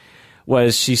happening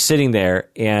was she's sitting there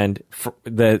and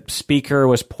the speaker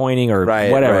was pointing or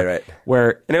whatever.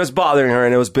 Right. And it was bothering her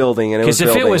and it was building. Because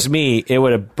if it was me, it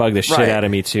would have bugged the shit out of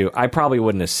me too. I probably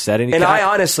wouldn't have said anything. And I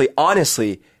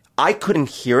honestly, I couldn't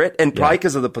hear it, and probably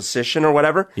because of the position or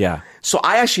whatever. Yeah. So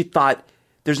I actually thought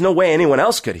there's no way anyone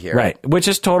else could hear it. Right. Which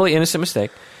is totally innocent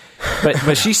mistake.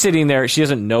 But she's sitting there. She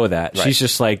doesn't know that. Right. She's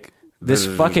just like, this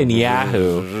fucking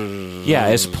Yahoo,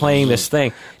 is playing this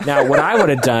thing. Now, what I would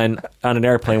have done on an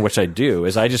airplane, which I do,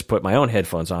 is I just put my own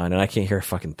headphones on and I can't hear a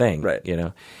fucking thing. Right. You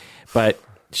know. But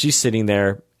she's sitting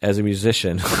there as a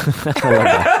musician,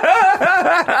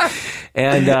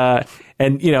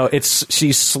 and you know,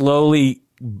 she's slowly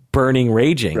burning,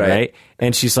 raging, right?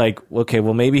 And she's like, okay,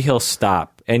 well, maybe he'll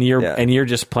stop. And you're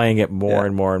just playing it more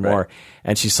and more and more.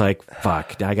 And she's like,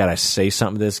 fuck, I gotta say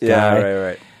something to this guy. Yeah,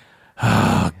 right.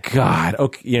 Oh God.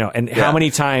 Okay, you know, and how many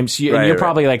times you're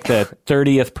probably like the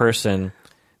 30th person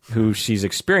who she's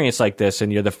experienced like this,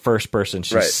 and you're the first person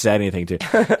she's said anything to.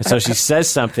 And so she says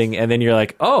something, and then you're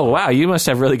like, oh wow, you must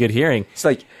have really good hearing. It's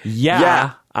like,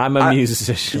 I'm a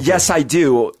musician. Yes, I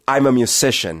do. I'm a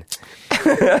musician.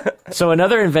 So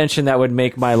another invention that would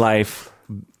make my life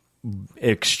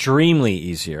extremely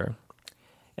easier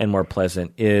and more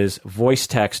pleasant is voice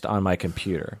text on my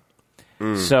computer.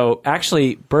 So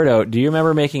actually, Berto, do you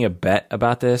remember making a bet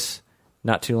about this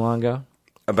not too long ago?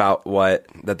 About what?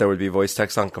 That there would be voice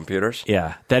text on computers?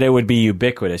 Yeah, that it would be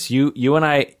ubiquitous. You and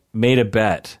I made a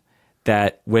bet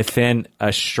that within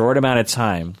a short amount of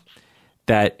time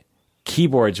that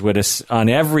keyboards would, on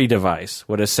every device,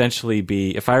 would essentially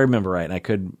be, if I remember right, and I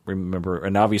could remember,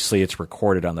 and obviously it's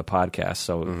recorded on the podcast,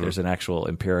 so there's an actual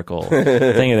empirical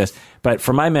thing of this. But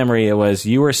from my memory, it was,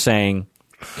 you were saying,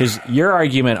 because your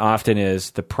argument often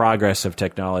is the progress of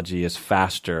technology is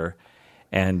faster,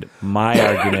 and my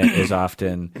argument is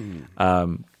often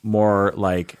more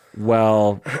like,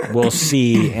 well, we'll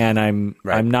see, and I'm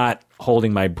not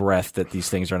holding my breath that these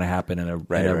things are going to happen in a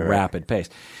rapid pace.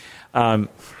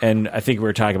 And I think we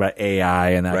were talking about AI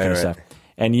and that kind of stuff.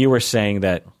 And you were saying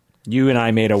that you and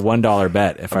I made a $1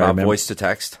 bet, if I remember. Voice to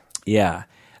text? Yeah.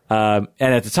 And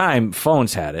at the time,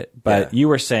 phones had it, but you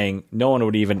were saying no one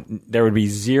would there would be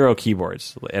zero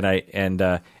keyboards.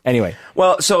 Anyway.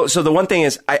 Well, so the one thing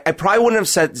is, I probably wouldn't have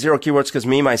said zero keyboards because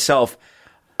myself,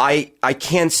 I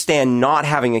can't stand not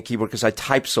having a keyboard because I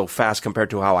type so fast compared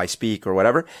to how I speak or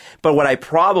whatever. But what I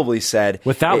probably said...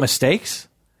 Without mistakes?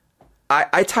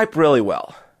 I type really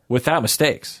well. Without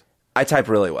mistakes? I type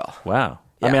really well. Wow.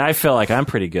 Yeah. I mean, I feel like I'm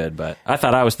pretty good, but I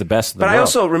thought I was the best in the world. But I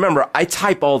also, remember, I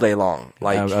type all day long.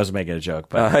 Like I was making a joke.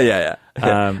 But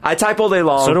I type all day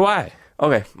long. So do I.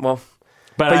 Okay, well...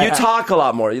 But you talk a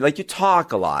lot more. You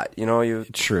talk a lot. You know,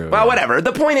 True. Well, whatever.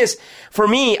 The point is, for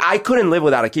me, I couldn't live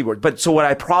without a keyboard. But so what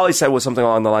I probably said was something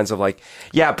along the lines of like,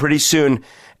 yeah, pretty soon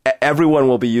everyone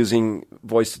will be using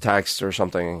voice to text or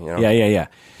something. You know? Yeah.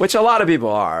 Which a lot of people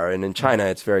are, and in China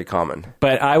it's very common.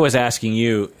 But I was asking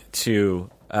you to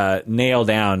nail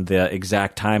down the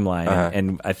exact timeline,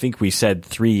 and I think we said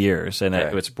 3 years, and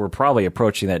we're probably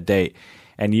approaching that date.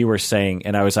 And you were saying,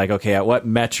 and I was like, okay, at what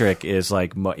metric is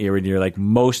like, you're like,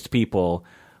 most people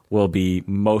will be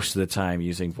most of the time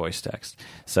using voice text.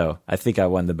 So I think I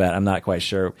won the bet. I'm not quite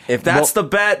sure. If that's the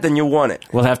bet, then you won it.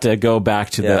 We'll have to go back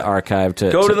to the archive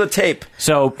to the tape.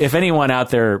 So if anyone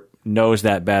out there knows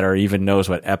that bet or even knows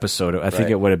what episode, I think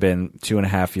it would have been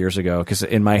 2.5 years ago, because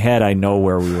in my head, I know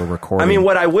where we were recording. I mean,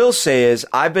 what I will say is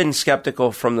I've been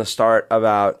skeptical from the start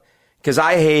about, because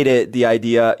I hated the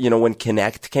idea, when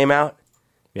Kinect came out.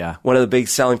 Yeah. One of the big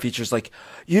selling features, like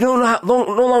you don't no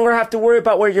longer have to worry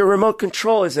about where your remote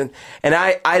control is. And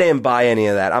I didn't buy any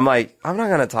of that. I'm like, I'm not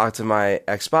going to talk to my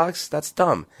Xbox. That's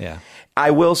dumb. Yeah.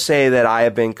 I will say that I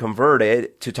have been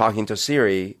converted to talking to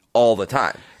Siri all the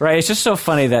time. Right. It's just so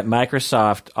funny that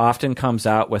Microsoft often comes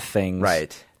out with things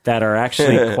Right. that are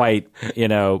actually quite,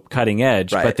 cutting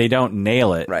edge, Right. but they don't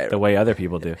nail it Right. the way other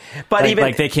people do. But even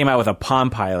like they came out with a Palm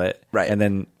Pilot, Right. and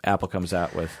then Apple comes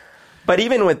out with. But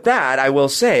even with that, I will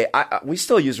say we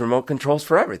still use remote controls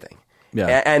for everything.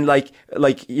 Yeah. And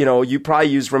you probably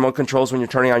use remote controls when you're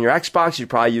turning on your Xbox. You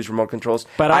probably use remote controls.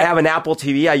 But I have an Apple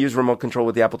TV. I use remote control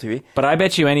with the Apple TV. But I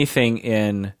bet you anything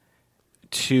in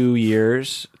 2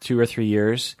 or 3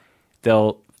 years,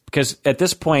 because at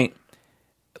this point,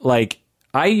 like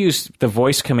I use the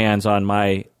voice commands on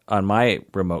my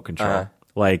remote control,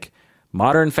 like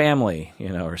Modern Family,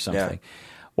 or something,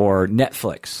 or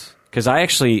Netflix, because I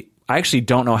actually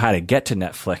don't know how to get to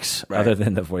Netflix other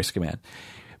than the voice command.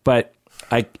 But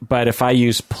if I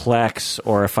use Plex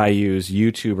or if I use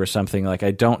YouTube or something, like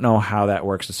I don't know how that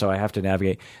works, and so I have to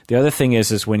navigate. The other thing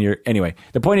is when you're anyway.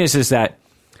 The point is that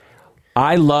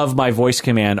I love my voice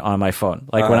command on my phone.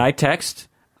 Like when I text,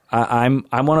 I'm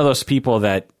one of those people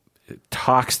that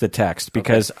talks the text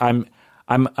because I'm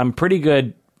pretty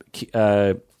good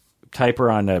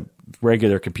typer on a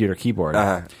regular computer keyboard.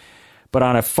 But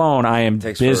on a phone, I am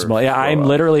abysmal. I'm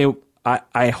literally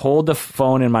I hold the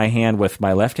phone in my hand with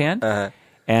my left hand,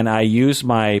 and I use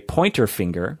my pointer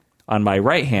finger on my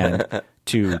right hand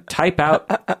to type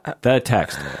out the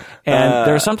text. And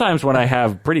there are sometimes when I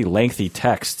have pretty lengthy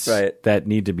texts that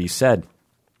need to be said,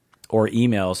 or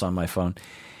emails on my phone,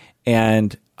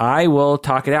 and I will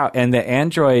talk it out. And the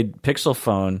Android Pixel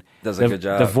phone does a good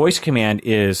job. The voice command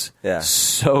is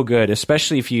so good,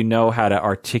 especially if you know how to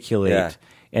articulate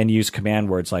and use command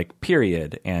words like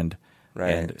period and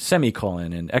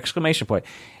semicolon and exclamation point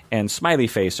and smiley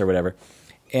face or whatever.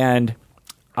 And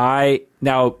every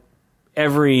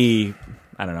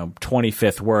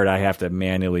 25th word I have to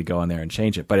manually go in there and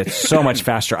change it, but it's so much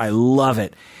faster. I love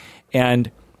it.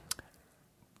 And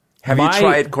have you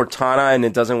tried Cortana and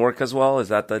it doesn't work as well? Is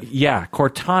that the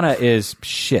Cortana is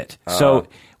shit. So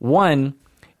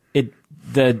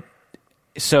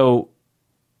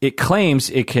it claims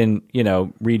it can,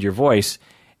 read your voice,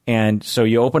 and so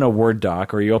you open a Word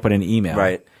doc or you open an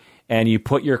email, and you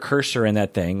put your cursor in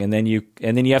that thing, and then you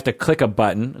have to click a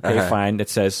button. Okay, fine. That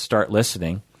says start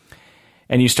listening,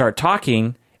 and you start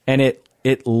talking, and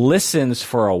it listens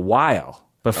for a while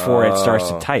before it starts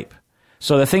to type.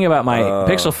 So the thing about my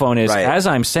Pixel phone is, as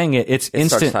I'm saying it, it's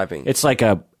instant. Typing. It's like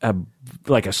a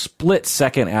split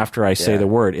second after I say the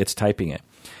word, it's typing it.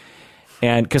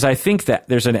 And because I think that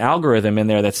there's an algorithm in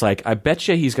there that's like, I bet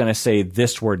you he's going to say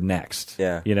this word next.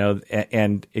 Yeah.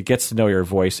 And it gets to know your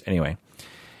voice anyway.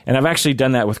 And I've actually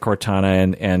done that with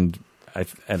Cortana, and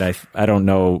I don't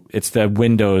know. It's the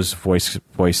Windows voice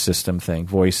system thing,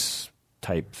 voice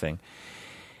type thing.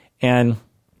 And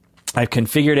I've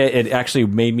configured it. It actually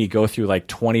made me go through like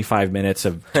 25 minutes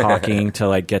of talking to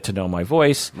like get to know my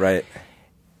voice. Right.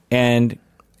 And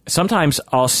sometimes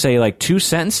I'll say like 2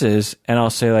 sentences, and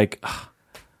I'll say like,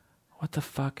 what the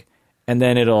fuck? And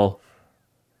then it'll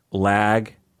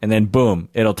lag, and then boom,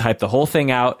 it'll type the whole thing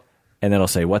out, and then it'll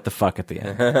say what the fuck at the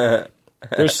end.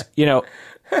 There's,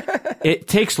 it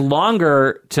takes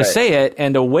longer to say it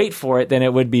and to wait for it than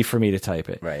it would be for me to type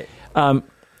it. Right.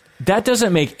 That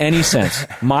doesn't make any sense.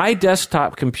 My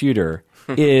desktop computer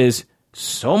is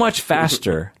so much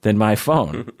faster than my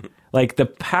phone. Like the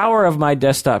power of my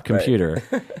desktop computer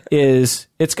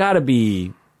it's got to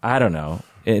be, I don't know,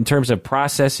 in terms of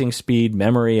processing speed,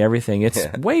 memory, everything, it's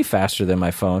way faster than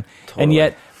my phone. Totally. And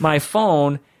yet my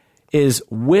phone is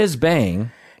whiz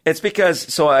bang. It's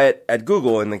because, at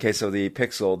Google, in the case of the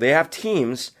Pixel, they have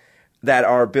teams that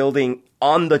are building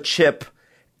on the chip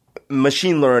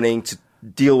machine learning to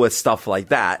deal with stuff like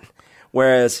that.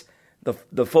 Whereas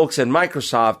the folks at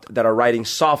Microsoft that are writing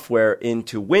software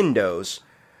into Windows,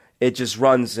 it just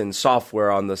runs in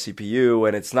software on the CPU,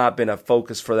 and it's not been a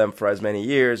focus for them for as many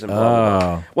years. And blah, blah,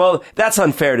 blah. Well, that's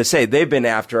unfair to say. They've been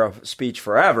after a speech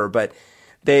forever, but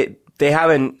they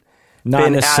haven't not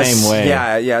been in the same way.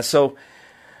 Yeah. So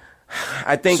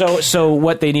I think so.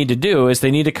 What they need to do is they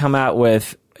need to come out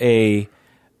with a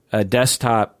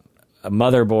desktop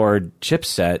motherboard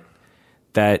chipset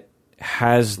that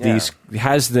has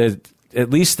at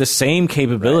least the same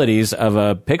capabilities of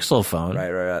a Pixel phone.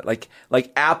 Right.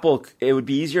 Like Apple, it would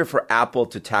be easier for Apple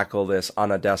to tackle this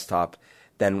on a desktop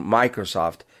than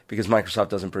Microsoft, because Microsoft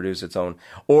doesn't produce its own.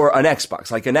 Or an Xbox.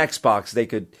 Like an Xbox, they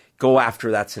could go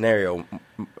after that scenario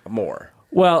more.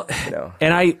 Well,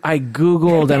 and I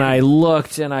Googled and I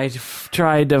looked and I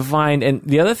tried to find, and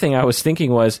the other thing I was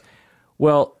thinking was,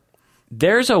 well,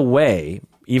 there's a way,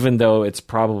 even though it's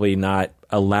probably not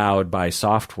allowed by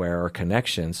software or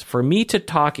connections, for me to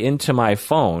talk into my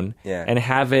phone and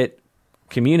have it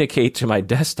communicate to my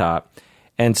desktop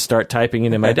and start typing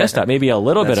into my desktop. Maybe a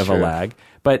little bit of a lag,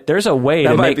 but there's a way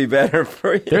that might be better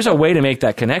for you. There's a way to make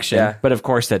that connection, but of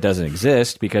course that doesn't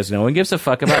exist because no one gives a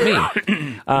fuck about me.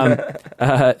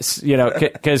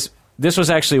 Because this was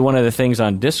actually one of the things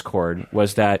on Discord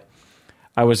was that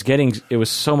it was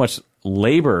so much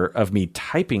labor of me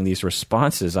typing these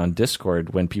responses on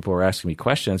Discord when people were asking me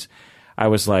questions. I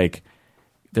was like,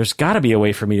 there's got to be a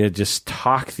way for me to just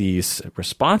talk these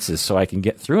responses so I can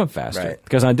get through them faster. Right.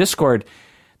 Because on Discord,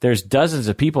 there's dozens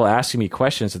of people asking me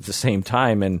questions at the same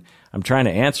time, and I'm trying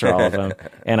to answer all of them.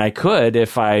 And I could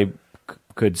if I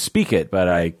could speak it, but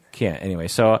I can't anyway.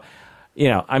 So,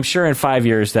 I'm sure in 5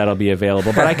 years that'll be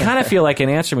available. But I kind of feel like,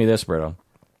 and answer me this, Berto.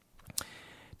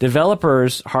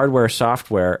 Developers, hardware,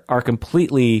 software, are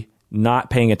completely not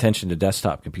paying attention to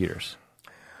desktop computers.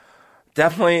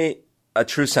 Definitely a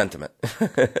true sentiment.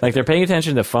 Like they're paying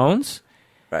attention to phones,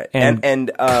 right? And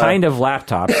kind of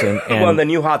laptops. And well, the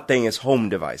new hot thing is home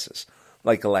devices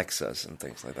like Alexas and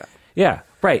things like that. Yeah,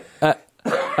 right. A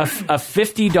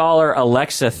 $50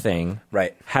 Alexa thing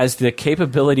has the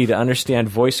capability to understand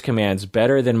voice commands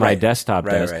better than my desktop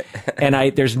does. Right. And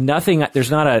there's not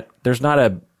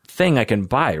a thing I can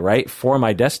buy for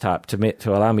my desktop to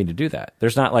allow me to do that.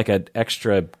 There's not like an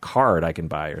extra card I can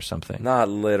buy or something. Not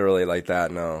literally like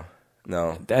that. No.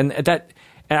 And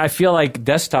I feel like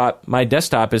my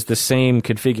desktop is the same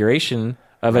configuration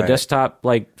of a desktop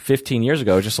like 15 years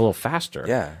ago, just a little faster.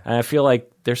 Yeah. And I feel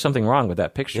like there's something wrong with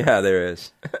that picture. Yeah, there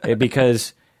is.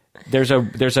 Because there's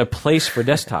a place for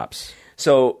desktops.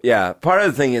 So, yeah, part of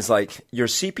the thing is like your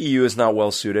CPU is not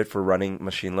well suited for running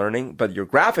machine learning, but your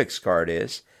graphics card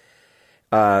is.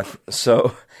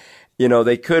 So,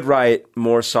 they could write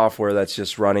more software that's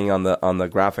just running on the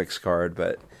graphics card,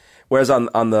 but whereas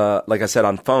on the, like I said,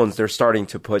 on phones, they're starting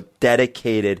to put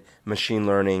dedicated machine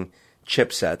learning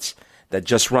chipsets that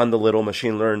just run the little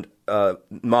machine learned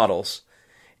models,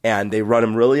 and they run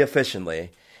them really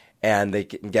efficiently, and they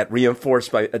can get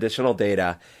reinforced by additional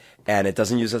data, and it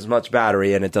doesn't use as much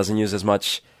battery, and it doesn't use as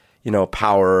much,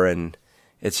 power, and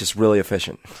it's just really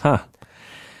efficient. Huh.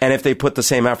 And if they put the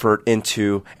same effort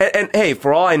into, and hey,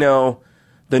 for all I know,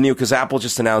 because Apple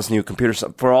just announced new computers.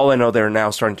 For all I know, they're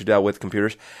now starting to do that with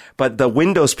computers. But the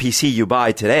Windows PC you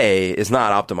buy today is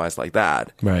not optimized like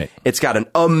that. Right. It's got an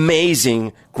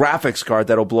amazing graphics card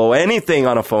that'll blow anything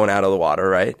on a phone out of the water,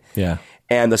 right? Yeah.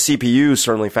 And the CPU is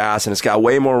certainly fast, and it's got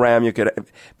way more RAM.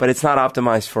 But it's not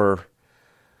optimized for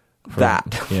that.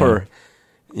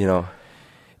 Yeah.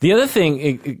 The other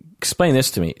thing, explain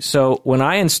this to me. So when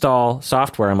I install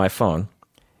software on my phone,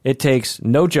 it takes,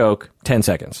 no joke, 10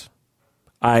 seconds.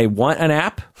 I want an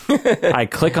app. I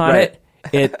click on it.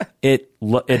 It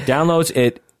downloads.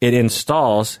 It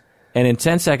installs, and in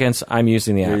 10 seconds, I'm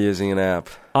using the app. You're using an app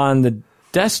on the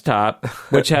desktop,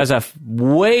 which has a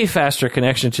way faster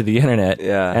connection to the internet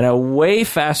and a way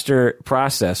faster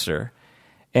processor,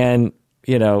 and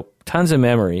tons of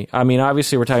memory. I mean,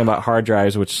 obviously, we're talking about hard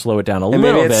drives, which slow it down a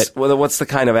little bit. Well, what's the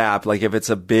kind of app? Like, if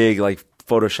it's a big, like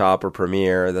Photoshop or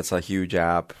Premiere, that's a huge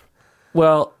app.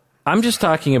 Well, I'm just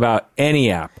talking about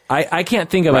any app. I can't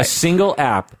think of a single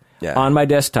app on my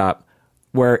desktop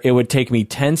where it would take me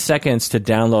 10 seconds to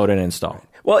download and install.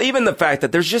 Well, even the fact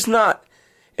that there's just not...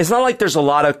 It's not like there's a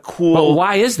lot of cool, but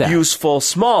why is that? Useful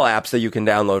small apps that you can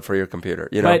download for your computer.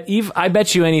 But I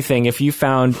bet you anything, if you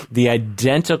found the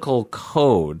identical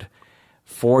code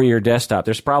for your desktop,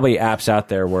 there's probably apps out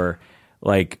there where,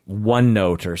 like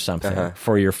OneNote or something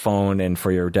for your phone and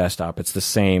for your desktop. It's the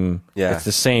same. Yeah. It's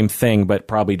the same thing, but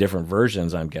probably different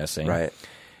versions, I'm guessing. Right.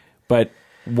 But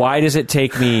why does it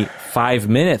take me 5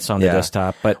 minutes on the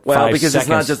desktop? But because seconds? It's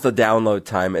not just the download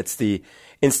time; it's the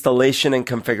installation and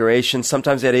configuration.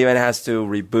 Sometimes it even has to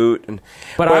reboot.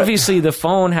 But obviously, the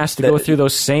phone has to go through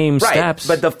those same steps.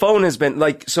 But the phone has been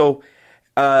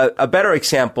a better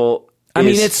example. I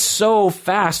mean, it's so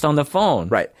fast on the phone.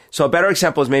 Right. So a better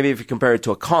example is maybe if you compare it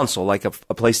to a console, like a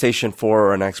PlayStation 4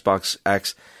 or an Xbox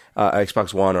X,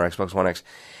 Xbox One or Xbox One X,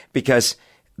 because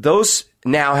those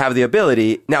now have the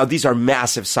ability. Now, these are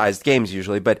massive sized games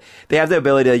usually, but they have the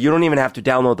ability that you don't even have to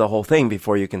download the whole thing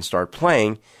before you can start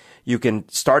playing. You can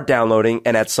start downloading,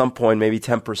 and at some point, maybe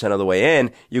 10% of the way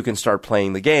in, you can start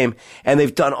playing the game. And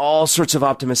they've done all sorts of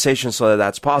optimization so that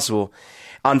that's possible.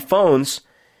 On phones,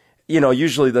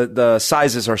 usually the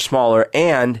sizes are smaller,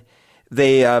 and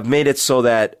they made it so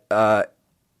that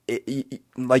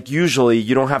like usually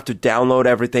you don't have to download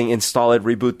everything, install it,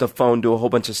 reboot the phone, do a whole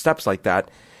bunch of steps like that.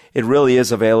 It really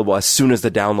is available as soon as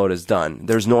the download is done.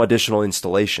 There's no additional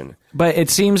installation. But it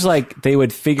seems like they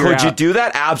would figure out... Could you do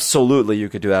that? Absolutely, you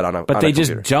could do that on a But on a they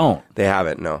just computer. don't. They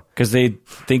haven't, no. Because they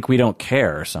think we don't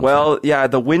care or something. Well, yeah,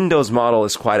 the Windows model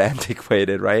is quite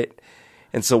antiquated, right?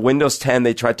 And so Windows 10,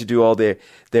 they tried to do all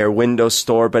their Windows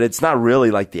Store, but it's not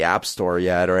really like the App Store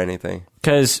yet or anything.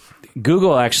 Because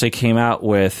Google actually came out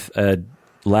with a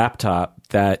laptop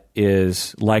that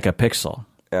is like a Pixel.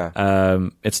 Yeah.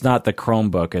 It's not the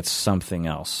Chromebook; it's something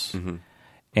else.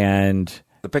 And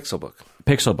The Pixelbook.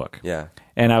 Pixelbook. Yeah.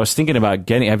 And I was thinking about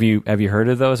getting. Have you heard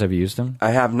of those? Have you used them?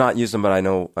 I have not used them, but I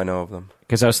know of them.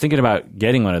 Because I was thinking about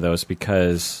getting one of those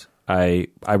because I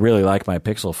really like my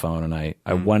Pixel phone, and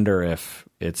I wonder if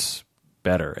it's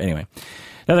better. Anyway,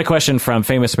 another question from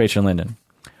famous patron Lyndon.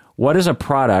 What is a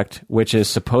product which is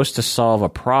supposed to solve a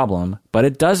problem, but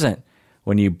it doesn't?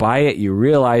 When you buy it, you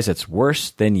realize it's worse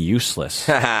than useless.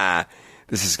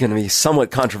 This is going to be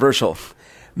somewhat controversial.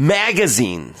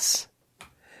 Magazines. Okay.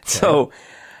 So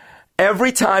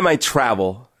every time I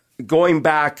travel, going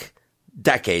back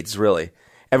decades, really,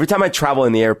 every time I travel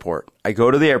in the airport, I go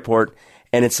to the airport,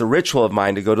 and it's a ritual of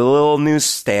mine to go to the little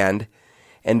newsstand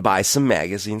and buy some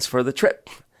magazines for the trip.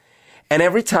 And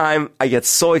every time I get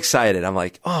so excited, I'm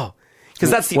like, oh, because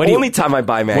that's the only time I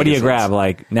buy magazines. What do you grab,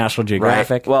 like National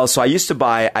Geographic? Right? Well, so I used to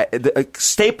buy,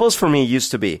 staples for me used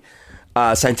to be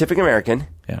Scientific American,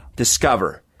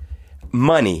 Discover,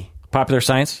 Money. Popular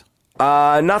Science?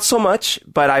 Not so much,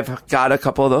 but I've got a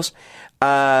couple of those.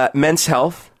 Men's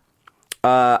Health.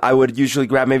 I would usually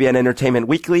grab maybe an Entertainment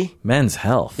Weekly. Men's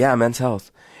Health? Yeah, Men's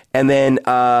Health. And then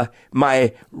the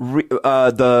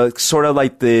sort of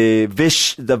like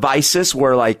the vices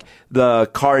were like the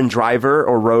Car and Driver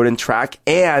or Road and Track,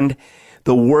 and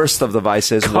the worst of the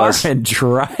vices was Car and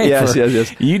Driver.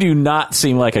 Yes. You do not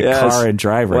seem like a Car and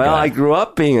Driver Well, guy. I grew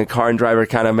up being a Car and Driver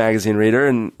kind of magazine reader,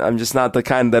 and I'm just not the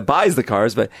kind that buys the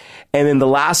cars. And then the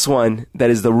last one that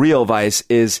is the real vice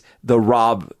is the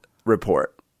Robb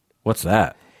Report. What's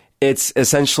that? It's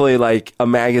essentially like a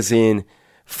magazine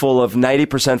full of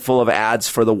 90% full of ads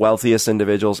for the wealthiest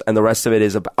individuals, and the rest of it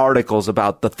is articles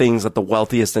about the things that the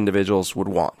wealthiest individuals would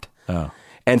want. Oh.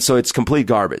 And so it's complete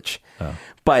garbage. Oh.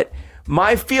 But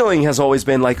my feeling has always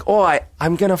been like,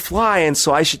 I'm going to fly, and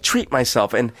so I should treat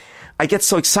myself. And I get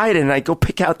so excited, and I go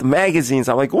pick out the magazines.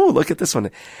 I'm like, oh, look at this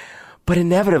one. But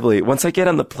inevitably, once I get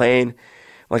on the plane, I'm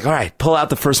like, all right, pull out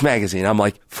the first magazine. I'm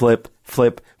like, flip.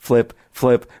 Boring.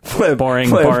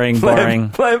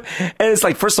 And it's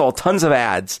like, first of all, tons of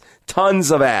ads.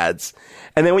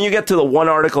 And then when you get to the one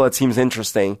article that seems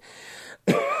interesting,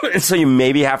 and so you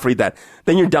maybe half read that,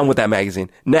 then you're done with that magazine.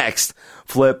 Next,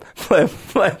 flip.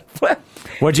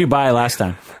 What'd you buy last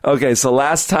time? Okay, so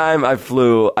last time I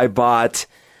flew, I bought,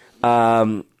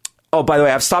 by the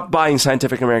way, I've stopped buying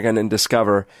Scientific American and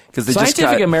Discover because they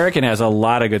Scientific American has a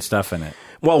lot of good stuff in it.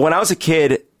 Well, when I was a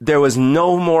kid, there was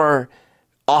no more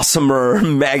awesomer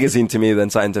magazine to me than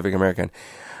Scientific American.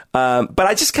 But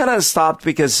I just kind of stopped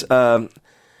because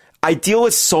I deal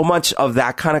with so much of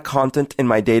that kind of content in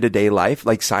my day-to-day life,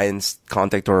 like science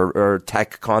content or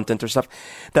tech content or stuff,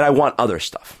 that I want other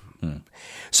stuff.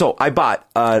 So I bought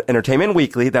Entertainment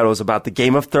Weekly that was about the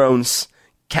Game of Thrones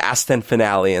cast and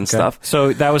finale and stuff.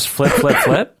 So that was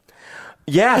flip?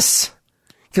 Yes.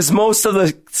 Because most of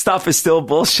the stuff is still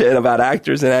bullshit about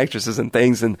actors and actresses and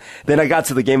things. And then I got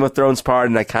to the Game of Thrones part,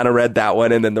 and I kind of read that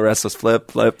one, and then the rest was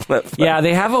flip. Yeah,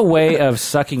 they have a way of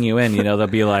sucking you in. You know, they'll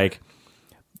be like,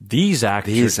 these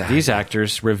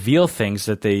actors reveal things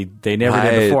that they never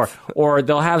did before. Or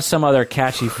they'll have some other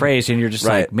catchy phrase, and you're just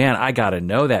like, man, I got to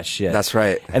know that shit. That's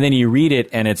right. And then you read it,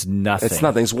 and it's nothing. It's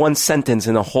nothing. It's one sentence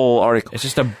in a whole article. It's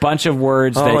just a bunch of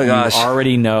words that you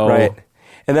already know. Right.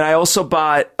 And then I also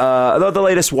bought the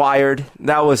latest Wired.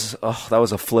 That was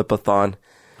a flip-a-thon.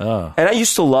 Oh. And I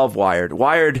used to love Wired.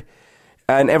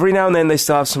 And every now and then they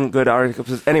still have some good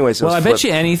articles. Anyways, I bet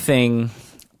you anything.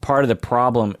 Part of the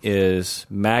problem is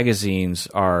magazines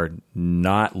are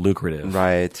not lucrative.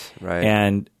 Right.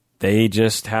 And they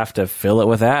just have to fill it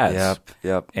with ads.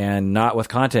 Yep. And not with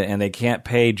content. And they can't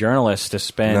pay journalists to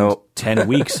spend 10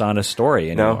 weeks on a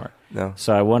story anymore. No.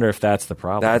 So I wonder if that's the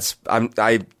problem.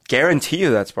 I guarantee you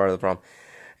that's part of the problem.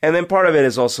 And then part of it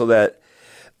is also that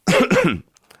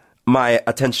my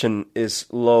attention is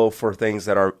low for things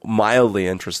that are mildly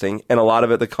interesting, and a lot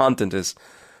of it, the content is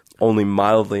only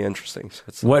mildly interesting.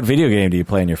 So what video game do you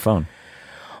play on your phone?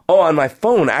 Oh, on my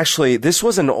phone, actually, this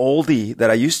was an oldie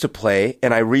that I used to play,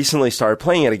 and I recently started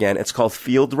playing it again. It's called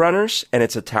Field Runners, and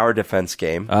it's a tower defense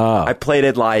game. Oh. I played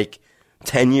it like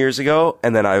 10 years ago,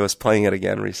 and then I was playing it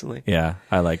again recently. Yeah,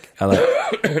 I like.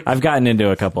 I've gotten into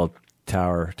a couple of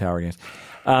tower games.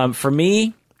 For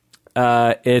me,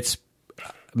 it's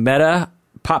meta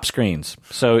pop screens.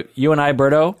 So you and I,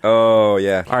 Berto, Oh,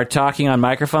 yeah. are talking on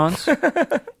microphones,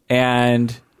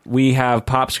 and we have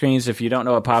pop screens. If you don't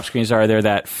know what pop screens are, they're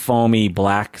that foamy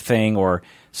black thing, or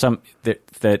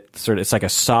that sort of, it's like a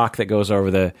sock that goes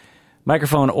over the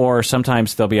microphone, or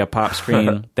sometimes there'll be a pop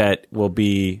screen that will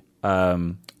be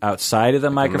outside of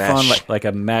the microphone, like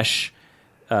a mesh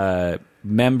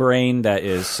membrane that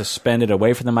is suspended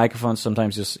away from the microphone.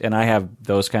 Sometimes and I have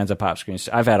those kinds of pop screens.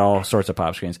 I've had all sorts of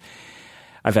pop screens.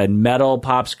 I've had metal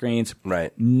pop screens.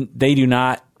 Right. They do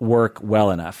not work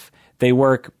well enough. They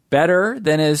work better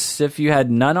than as if you had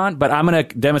none on, but I'm going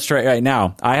to demonstrate right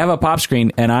now. I have a pop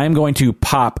screen, and I'm going to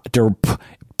pop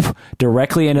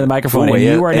directly into the microphone, and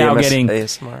you are now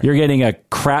you're getting a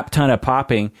crap ton of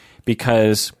popping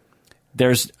because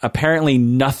there's apparently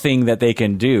nothing that they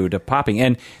can do to popping.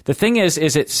 And the thing is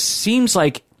it seems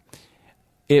like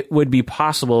it would be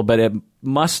possible, but it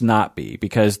must not be,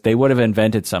 because they would have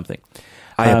invented something.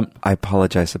 I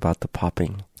apologize about the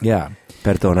popping. Yeah.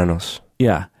 Perdónanos.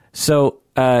 Yeah. So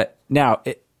now,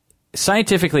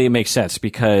 scientifically, it makes sense,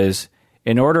 because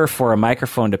in order for a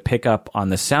microphone to pick up on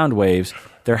the sound waves,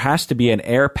 there has to be an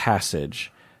air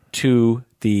passage to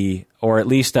or at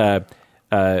least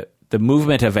the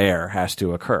movement of air has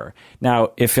to occur.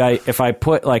 Now, if I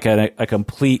put like a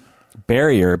complete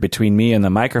barrier between me and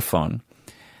the microphone,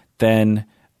 then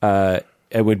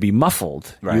it would be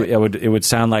muffled. Right. It would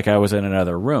sound like I was in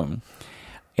another room,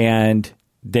 and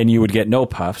then you would get no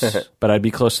puffs. But I'd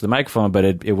be close to the microphone, but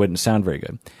it wouldn't sound very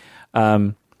good.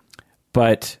 So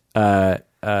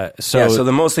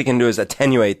the most they can do is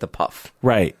attenuate the puff.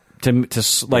 Right.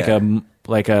 Like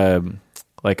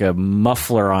a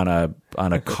muffler on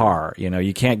a car.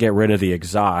 You can't get rid of the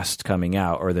exhaust coming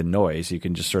out or the noise. You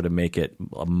can just sort of make it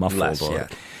muffled. Less, yeah.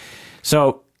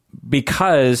 So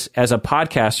because as a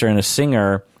podcaster and a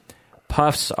singer,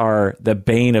 puffs are the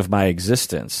bane of my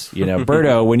existence.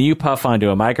 Berto, when you puff onto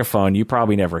a microphone, you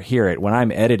probably never hear it. When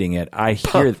I'm editing it, I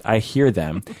hear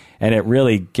them, and it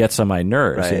really gets on my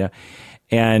nerves. Right.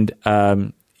 And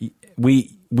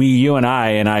you and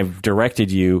I've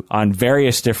directed you on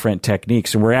various different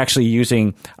techniques, and we're actually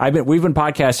using. We've been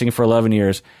podcasting for 11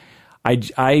 years.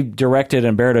 I directed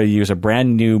Umberto to use a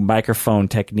brand new microphone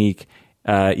technique,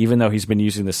 even though he's been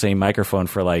using the same microphone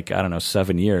for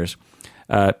 7 years.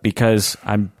 Because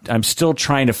I'm still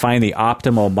trying to find the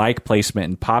optimal mic placement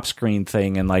and pop screen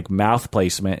thing and like mouth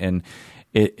placement, and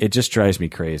it just drives me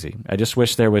crazy. I just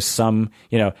wish there was some.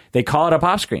 They call it a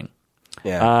pop screen.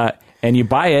 Yeah. And you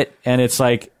buy it, and it's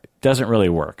like, doesn't really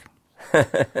work.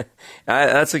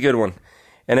 That's a good one.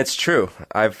 And it's true.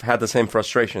 I've had the same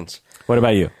frustrations. What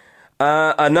about you?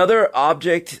 Another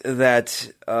object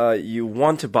that you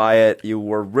want to buy it, you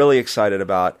were really excited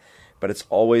about, but it's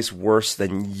always worse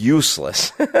than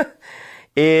useless,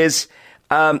 is,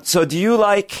 so do you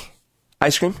like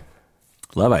ice cream?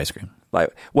 Love ice cream.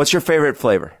 What's your favorite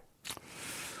flavor?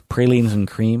 Pralines and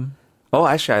cream. Oh,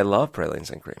 actually, I love pralines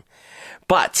and cream.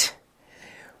 But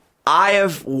I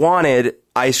have wanted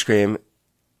ice cream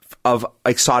of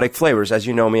exotic flavors. As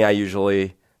you know me, I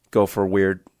usually go for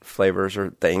weird flavors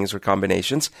or things or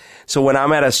combinations. So when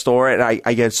I'm at a store, and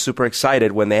I get super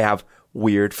excited when they have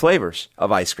weird flavors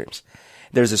of ice creams.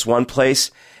 There's this one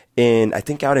place I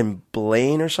think out in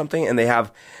Blaine or something, and they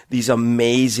have these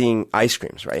amazing ice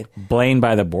creams, right? Blaine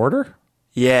by the border?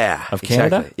 Yeah. Of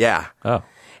Canada? Exactly. Yeah. Oh.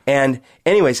 And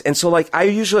anyways, and so I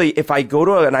usually, if I go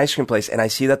to an ice cream place and I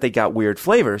see that they got weird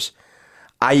flavors,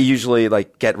 I usually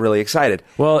get really excited.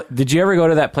 Well, did you ever go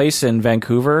to that place in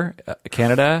Vancouver,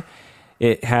 Canada?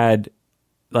 It had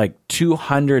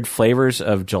 200 flavors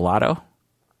of gelato.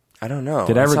 I don't know.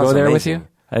 Did I ever go there with you?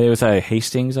 It was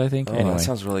Hastings, I think. Oh, anyway. That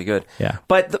sounds really good. Yeah.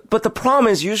 But the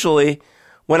problem is usually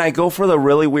when I go for the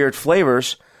really weird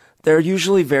flavors, they're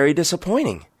usually very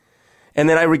disappointing. And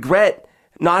then I regret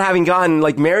not having gotten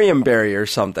Marionberry or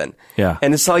something. Yeah.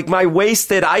 And it's my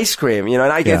wasted ice cream, and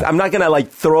I guess I'm not going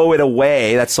to throw it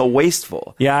away. That's so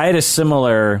wasteful. Yeah, I had a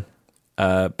similar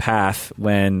path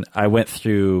when I went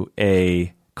through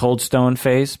a Cold Stone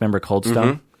phase. Remember Cold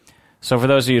Stone? Mm-hmm. So for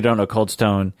those of you who don't know Cold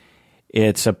Stone,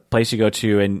 it's a place you go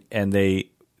to and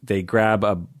they grab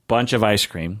a bunch of ice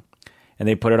cream and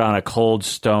they put it on a cold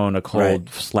stone, a cold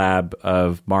slab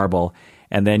of marble,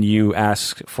 and then you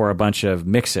ask for a bunch of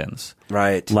mix-ins.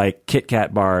 Right. Like Kit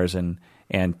Kat bars and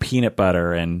peanut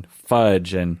butter and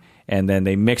fudge and then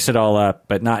they mix it all up,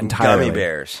 but not entirely. Gummy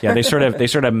bears. Yeah, they sort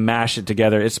of mash it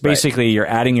together. It's basically you're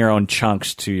adding your own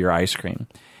chunks to your ice cream.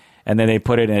 And then they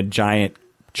put it in a giant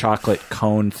chocolate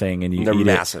cone thing, and you They're eat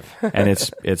massive. it, and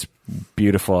it's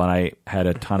beautiful. And I had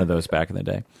a ton of those back in the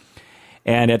day.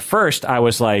 And at first, I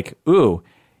was like, "Ooh,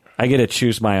 I get to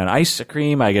choose my own ice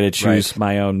cream. I get to choose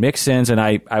my own mix-ins," and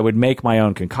I would make my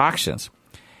own concoctions.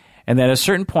 And then at a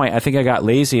certain point, I think I got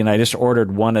lazy, and I just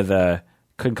ordered one of the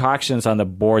concoctions on the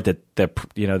board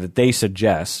that they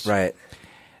suggest. Right.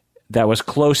 That was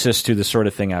closest to the sort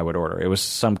of thing I would order. It was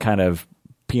some kind of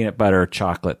peanut butter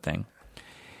chocolate thing.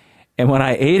 And when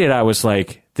I ate it, I was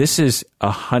like, this is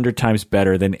 100 times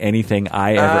better than anything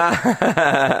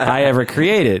I ever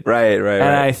created. Right. And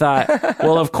I thought,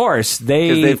 well, of course,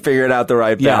 Because they figured out the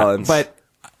right balance. But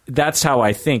that's how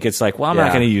I think. It's like, well, I'm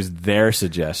not going to use their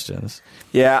suggestions.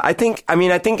 Yeah, I think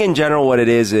in general what it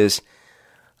is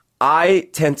I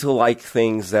tend to like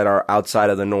things that are outside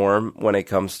of the norm when it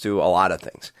comes to a lot of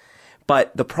things.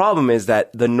 But the problem is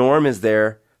that the norm is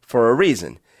there for a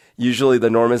reason. Usually the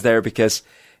norm is there because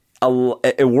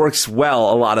it works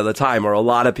well a lot of the time, or a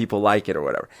lot of people like it or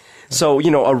whatever. So,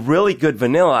 a really good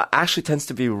vanilla actually tends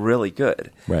to be really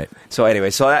good. Right. So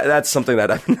anyway, that's something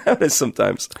that I've noticed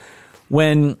sometimes.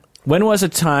 When was a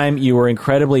time you were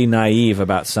incredibly naive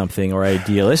about something or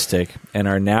idealistic and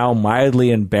are now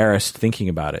mildly embarrassed thinking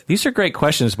about it? These are great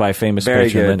questions by famous Very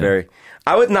Benjamin good, Linden. very.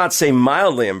 I would not say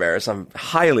mildly embarrassed. I'm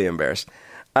highly embarrassed.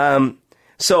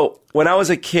 So when I was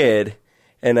a kid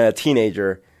and a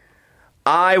teenager,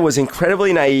 I was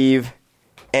incredibly naive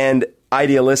and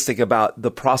idealistic about the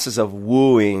process of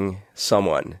wooing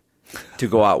someone to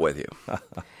go out with you.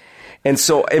 And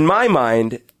so in my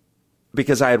mind,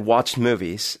 because I had watched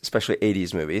movies, especially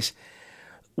 80s movies,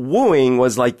 wooing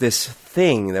was like this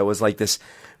thing that was like this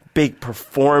big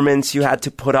performance you had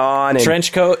to put on. And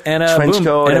Trench coat and a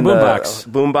boombox.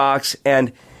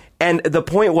 Boombox. And the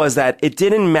point was that it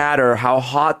didn't matter how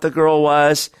hot the girl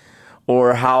was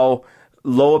or how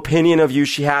low opinion of you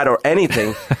she had or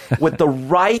anything. With the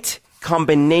right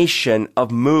combination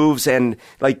of moves and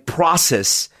like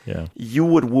process, you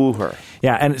would woo her.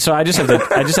 Yeah, and so I just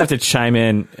have to chime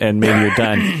in, and maybe you're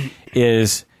done.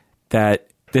 Is that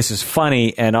this is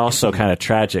funny and also kind of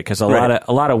tragic because a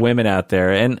lot of women out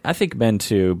there, and I think men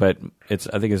too, but I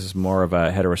think this is more of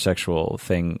a heterosexual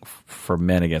thing for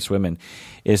men against women.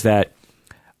 Is that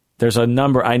there's a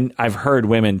number I've heard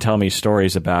women tell me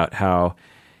stories about how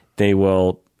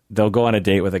they'll go on a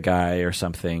date with a guy or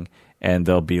something, and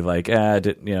they'll be like,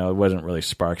 it wasn't really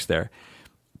sparks there.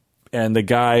 And the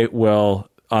guy will,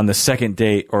 on the second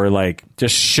date, or like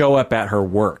just show up at her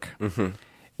work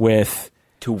with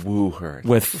to woo her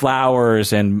with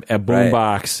flowers and a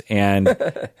boombox and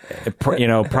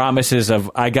promises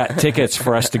of I got tickets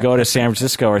for us to go to San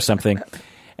Francisco or something,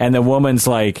 and the woman's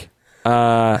like,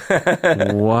 what?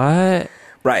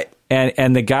 Right.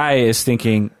 And the guy is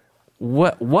thinking,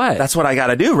 what? That's what I got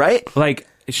to do, right? Like,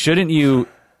 shouldn't you?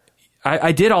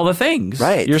 I did all the things.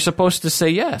 Right. You're supposed to say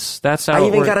yes. That's how I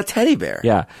even got a teddy bear.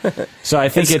 Yeah. So I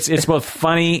think it's both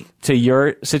funny to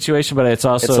your situation, but it's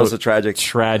also tragic.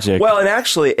 Tragic. Well, and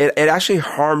actually, it actually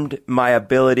harmed my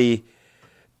ability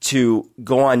to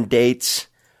go on dates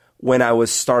when I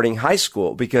was starting high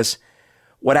school, because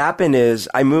what happened is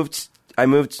I moved,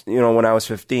 when I was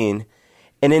 15,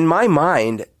 and in my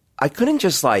mind, I couldn't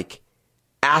just like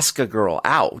ask a girl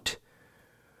out.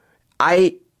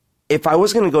 If I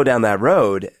was going to go down that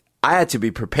road, I had to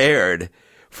be prepared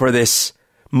for this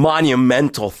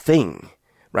monumental thing,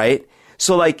 right?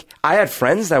 So like I had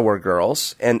friends that were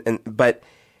girls, but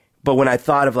when I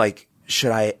thought of like,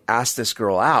 should I ask this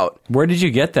girl out? Where did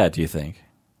you get that, do you think?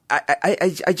 I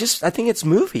think it's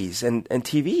movies and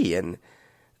TV, and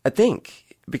I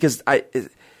think because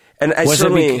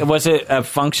was it a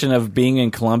function of being in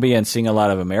Colombia and seeing a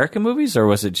lot of American movies, or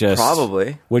was it just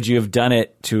probably? Would you have done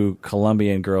it to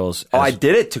Colombian girls? I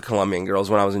did it to Colombian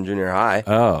girls when I was in junior high.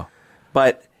 Oh,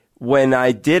 but when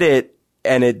I did it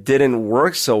and it didn't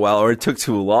work so well, or it took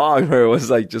too long, or it was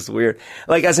like just weird.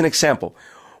 Like as an example,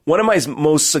 one of my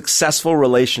most successful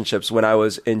relationships when I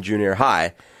was in junior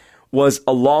high was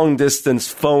a long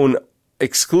distance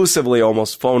exclusively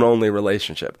almost phone only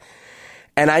relationship.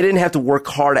 And I didn't have to work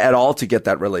hard at all to get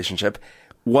that relationship.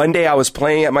 One day I was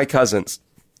playing at my cousin's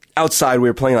outside. We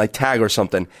were playing like tag or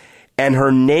something. And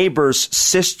her neighbor's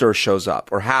sister shows up,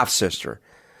 or half sister.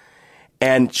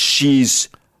 And she's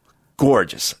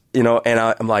gorgeous, and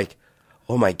I'm like,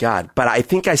 oh my God. But I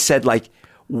think I said like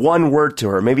one word to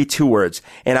her, maybe two words.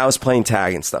 And I was playing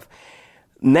tag and stuff.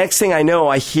 Next thing I know,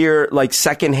 I hear like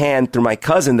secondhand through my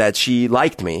cousin that she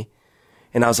liked me.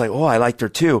 And I was like, oh, I liked her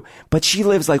too. But she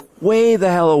lives like way the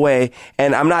hell away.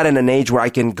 And I'm not in an age where I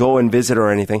can go and visit her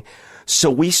or anything. So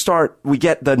we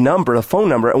get the phone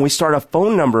number, and we start a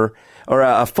phone number or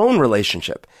a phone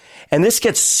relationship. And this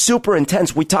gets super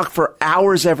intense. We talk for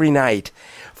hours every night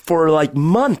for like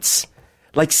months,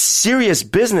 like serious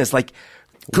business, like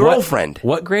girlfriend.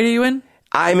 What grade are you in?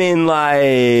 I'm in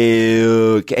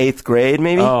like 8th grade,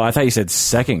 maybe. Oh, I thought you said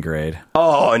 2nd grade.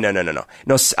 Oh, no.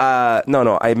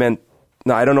 No, I meant,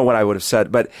 no, I don't know what I would have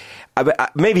said, but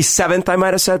maybe 7th I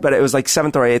might have said, but it was like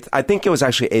 7th or 8th. I think it was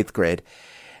actually 8th grade.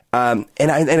 And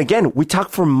again, we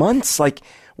talked for months, like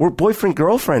we're boyfriend,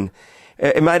 girlfriend.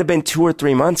 It might have been 2 or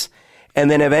 3 months. And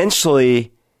then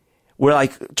eventually we're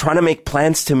like trying to make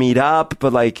plans to meet up,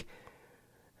 but like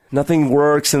nothing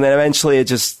works. And then eventually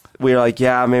we're like,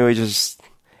 yeah, maybe we just,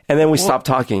 and then we stopped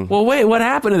talking. Well, wait, what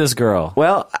happened to this girl?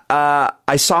 Well,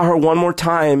 I saw her one more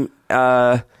time,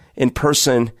 in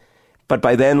person, but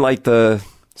by then like the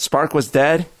spark was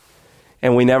dead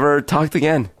and we never talked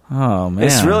again. Oh man.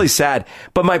 It's really sad.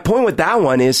 But my point with that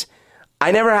one is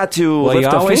I never had to well, lift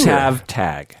a finger. you always have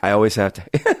tag. I always have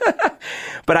to.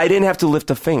 But I didn't have to lift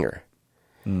a finger.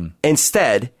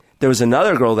 Instead, there was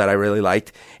another girl that I really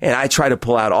liked, and I tried to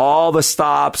pull out all the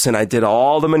stops, and I did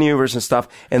all the maneuvers and stuff,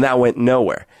 and that went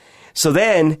nowhere. So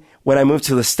then, when I moved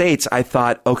to the States, I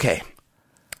thought, okay,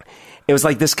 it was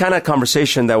like this kind of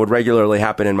conversation that would regularly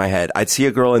happen in my head. I'd see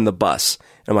a girl in the bus,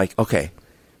 and I'm like, okay,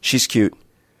 she's cute.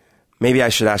 Maybe I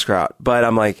should ask her out. But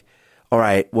I'm like, all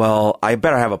right, well, I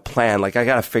better have a plan. Like, I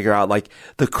got to figure out, like,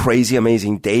 the crazy,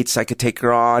 amazing dates I could take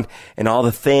her on and all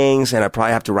the things. And I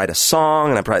probably have to write a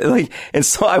song. And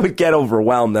so I would get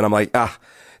overwhelmed. And I'm like,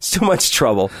 it's too much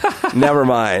trouble. Never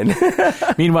mind.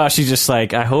 Meanwhile, she's just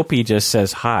like, I hope he just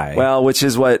says hi. Well, which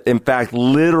is what, in fact,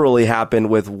 literally happened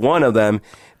with one of them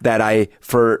that I,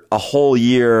 for a whole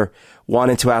year,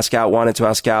 wanted to ask out.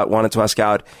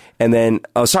 And then,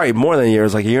 more than a year. It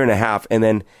was like a year and a half. And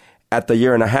then, at the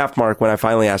year and a half mark, when I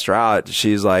finally asked her out,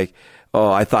 she's like, oh,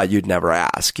 I thought you'd never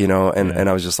ask, you know? And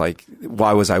I was just like,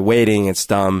 why was I waiting? It's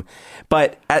dumb.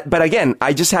 But again,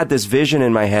 I just had this vision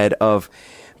in my head of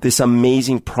this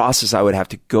amazing process I would have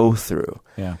to go through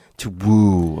to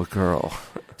woo a girl.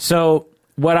 So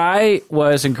what I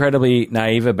was incredibly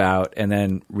naive about and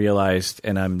then realized,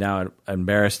 and I'm now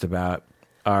embarrassed about,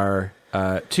 are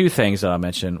 2 things that I'll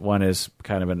mention. One is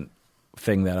kind of a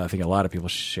thing that I think a lot of people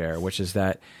share, which is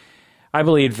that I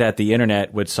believed that the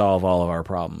internet would solve all of our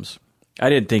problems. I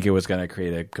didn't think it was going to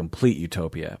create a complete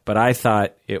utopia, but I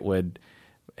thought it would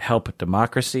help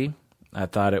democracy. I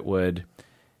thought it would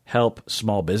help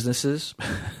small businesses.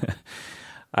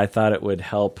 I thought it would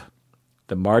help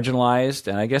the marginalized,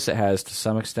 and I guess it has to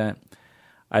some extent.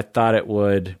 I thought it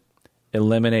would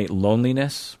eliminate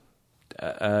loneliness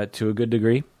to a good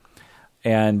degree.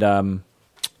 And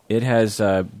it has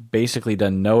basically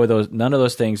done none of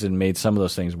those things and made some of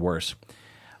those things worse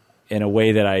in a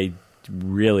way that I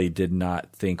really did not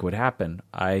think would happen.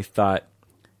 I thought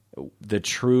the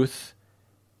truth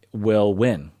will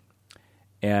win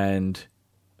and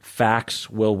facts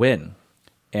will win.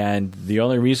 And the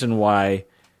only reason why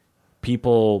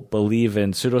people believe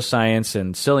in pseudoscience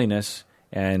and silliness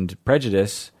and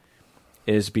prejudice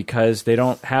is because they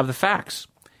don't have the facts.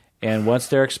 And once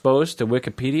they're exposed to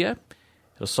Wikipedia,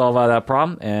 it'll solve all that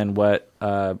problem. And what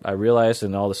I realized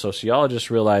and all the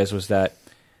sociologists realized was that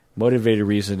motivated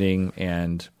reasoning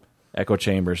and echo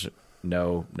chambers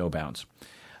know no bounds.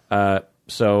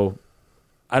 So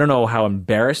I don't know how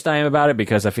embarrassed I am about it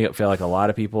because I feel like a lot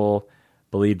of people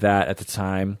believed that at the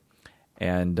time.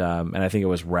 And I think it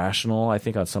was rational, I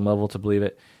think, on some level to believe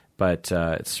it. But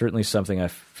it's certainly something I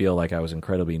feel like I was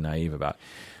incredibly naive about.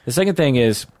 The second thing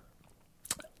is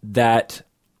that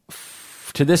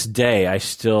to this day, I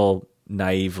still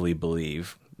naively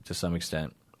believe, to some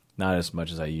extent, not as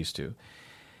much as I used to,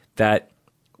 that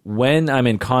when I'm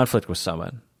in conflict with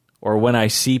someone, or when I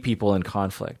see people in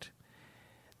conflict,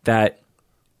 that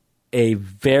a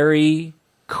very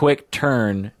quick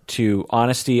turn to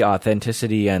honesty,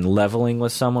 authenticity, and leveling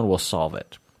with someone will solve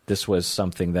it. This was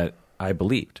something that I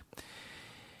believed.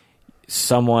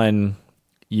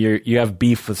 You have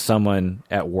beef with someone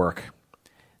at work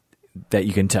that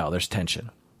you can tell there's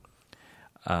tension.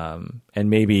 And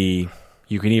maybe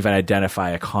you can even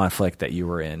identify a conflict that you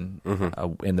were in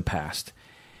the past.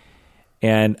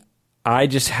 And I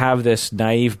just have this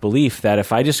naive belief that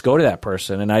if I just go to that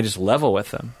person and I just level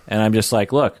with them, and I'm just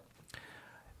like, look,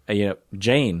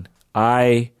 Jane,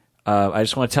 I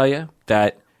just want to tell you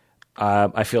that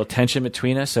I feel tension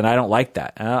between us, and I don't like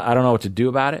that. I don't know what to do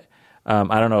about it.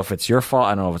 I don't know if it's your fault.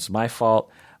 I don't know if it's my fault.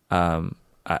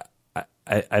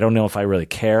 I don't know if I really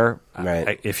care.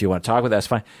 Right. If you want to talk with that, that's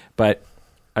fine. But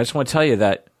I just want to tell you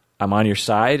that I'm on your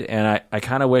side, and I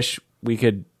kind of wish we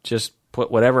could just put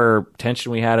whatever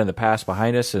tension we had in the past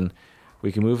behind us and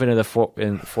we can move into the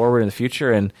forward in the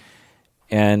future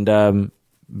and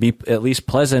be at least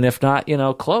pleasant, if not,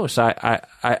 close.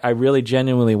 I really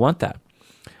genuinely want that.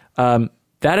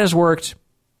 That has worked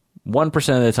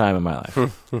 1% of the time in my life.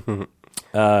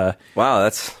 Wow,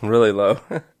 that's really low.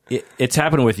 It's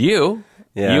happened with you.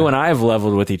 Yeah. You and I have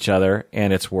leveled with each other,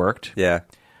 and it's worked. Yeah.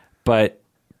 But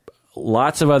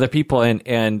lots of other people, and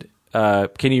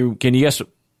can you guess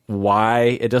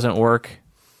why it doesn't work?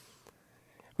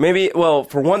 Maybe, well,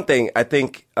 for one thing, I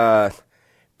think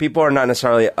people are not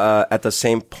necessarily at the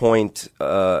same point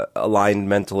aligned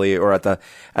mentally, or at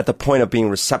the point of being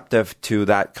receptive to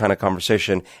that kind of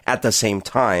conversation at the same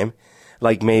time.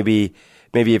 Like maybe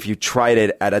if you tried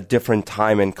it at a different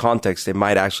time and context, it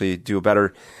might actually do a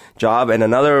better job. And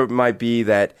another might be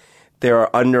that there are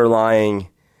underlying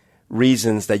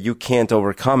reasons that you can't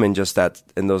overcome in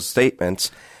those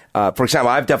statements. For example,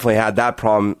 I've definitely had that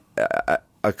problem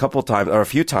a couple times or a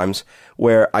few times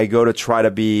where I go to try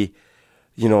to be,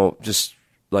 just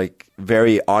like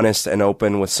very honest and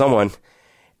open with someone.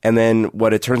 And then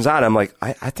what it turns out, I'm like,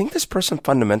 I think this person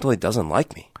fundamentally doesn't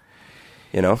like me,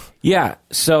 Yeah.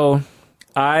 So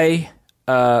I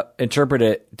interpret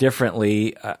it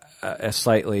differently,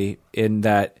 slightly, in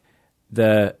that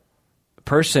the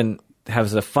person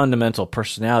has a fundamental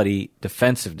personality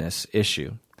defensiveness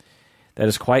issue that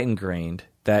is quite ingrained.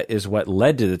 That is what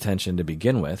led to the tension to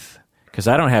begin with, because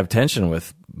I don't have tension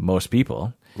with most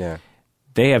people. Yeah.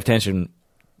 They have tension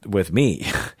with me.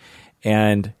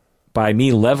 And by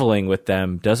me leveling with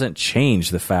them doesn't change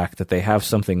the fact that they have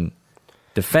something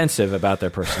defensive about their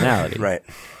personality. Right.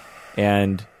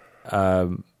 And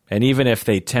even if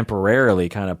they temporarily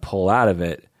kind of pull out of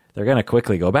it, they're going to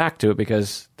quickly go back to it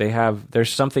because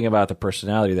there's something about the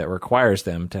personality that requires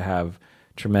them to have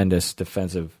tremendous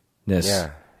defensiveness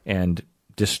and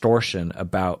distortion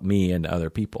about me and other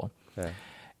people. Yeah.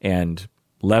 And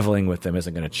leveling with them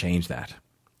isn't going to change that.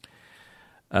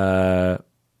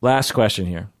 Last question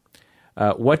here.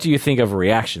 What do you think of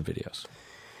reaction videos?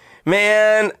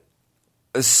 Man,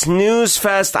 snooze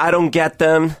fest, I don't get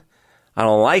them. I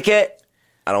don't like it.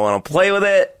 I don't want to play with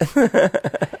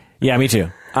it. Yeah, me too.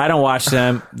 I don't watch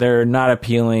them. They're not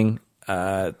appealing.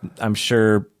 I'm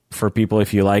sure for people,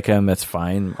 if you like them, that's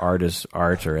fine. Art is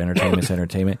art, or entertainment is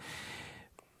entertainment.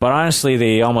 But honestly,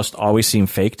 they almost always seem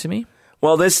fake to me.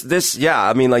 Well, this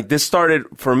started,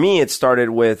 for me, it started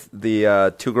with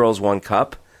the 2 Girls, 1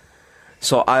 Cup.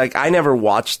 So I never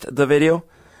watched the video,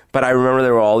 but I remember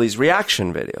there were all these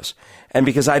reaction videos. And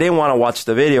because I didn't want to watch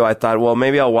the video, I thought, well,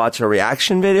 maybe I'll watch a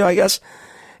reaction video, I guess.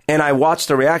 And I watched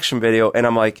the reaction video, and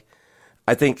I'm like,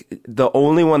 I think the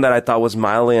only one that I thought was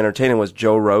mildly entertaining was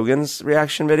Joe Rogan's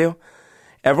reaction video.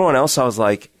 Everyone else, I was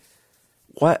like,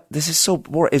 what? This is so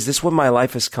boring. Is this what my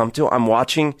life has come to? I'm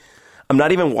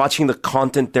not even watching the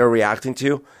content they're reacting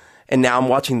to, and now I'm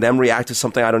watching them react to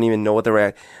something I don't even know what they're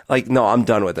reacting. Like, no, I'm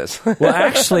done with this. Well,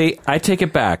 actually, I take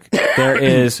it back. There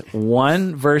is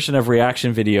one version of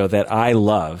reaction video that I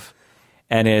love,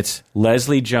 and it's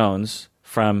Leslie Jones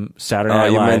from Saturday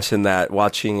Night Live. You mentioned that,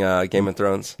 watching Game of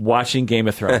Thrones. Watching Game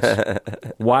of Thrones.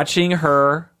 Watching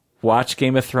her watch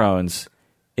Game of Thrones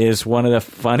is one of the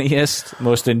funniest,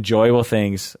 most enjoyable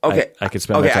things I could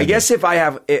spend my time I guess doing. if I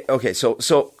have...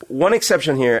 So one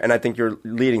exception here, and I think you're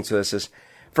leading to this, is,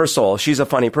 first of all, she's a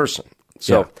funny person.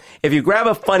 So if you grab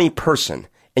a funny person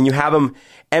and you have them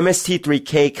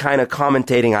MST3K kind of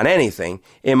commentating on anything,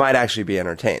 it might actually be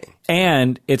entertaining.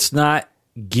 And it's not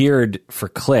geared for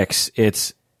clicks.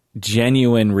 It's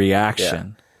genuine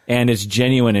reaction. Yeah. And it's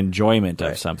genuine enjoyment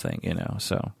of something,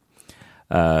 so...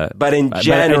 but in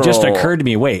general, it just occurred to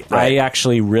me, I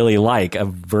actually really like a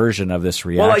version of this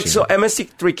reaction. Well,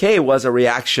 MST3K was a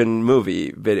reaction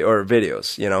movie video or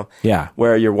videos, Yeah.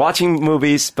 Where you're watching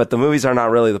movies, but the movies are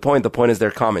not really the point. The point is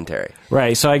their commentary.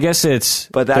 Right. So I guess there's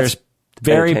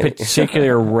very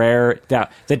particular rare. Now,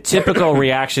 the typical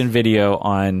reaction video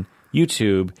on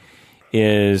YouTube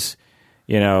is,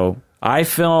 I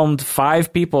filmed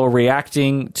 5 people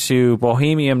reacting to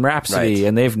Bohemian Rhapsody,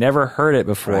 and they've never heard it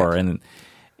before,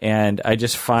 and I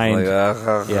just find,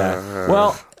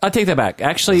 Well, I'll take that back.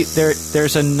 Actually,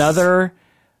 there's another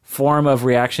form of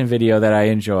reaction video that I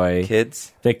enjoy.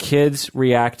 Kids? The kids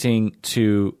reacting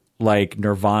to like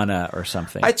Nirvana or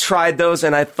something. I tried those,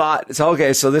 and I thought, so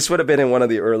this would have been in one of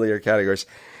the earlier categories.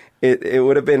 It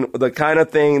would have been the kind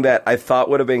of thing that I thought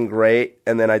would have been great,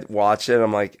 and then I watched it, and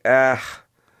I'm like, I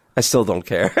still don't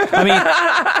care. I mean,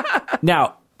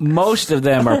 now, most of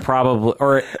them are probably,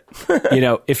 or,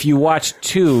 if you watch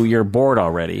 2, you're bored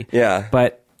already. Yeah.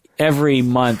 But every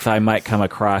month I might come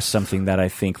across something that I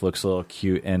think looks a little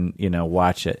cute and,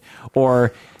 watch it.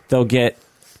 Or they'll get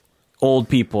old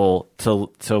people to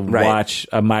Right. watch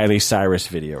a Miley Cyrus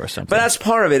video or something. But that's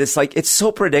part of it. It's like, it's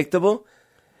so predictable.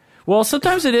 Well,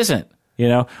 sometimes it isn't, you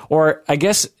know? Or I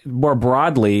guess more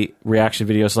broadly, reaction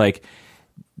videos, like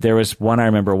there was one I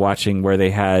remember watching where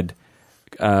they had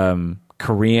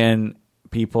Korean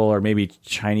people or maybe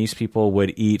Chinese people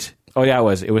would eat. Oh, yeah,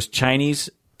 it was Chinese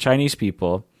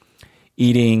people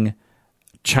eating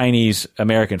Chinese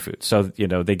American food. So, you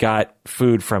know, they got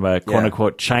food from a quote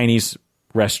unquote Chinese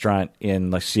restaurant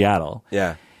in like Seattle.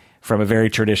 Yeah. From a very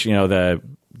traditional, you know,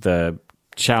 the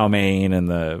chow mein and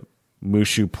the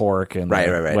mushu pork and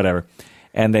Right. whatever.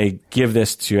 And they give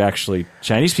this to actually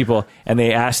Chinese people and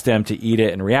they ask them to eat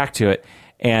it and react to it.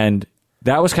 And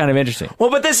that was kind of interesting. Well,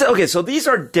 but so these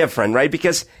are different, right?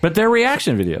 Because, But they're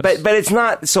reaction videos. but it's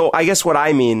not, so I guess what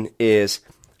I mean is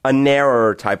a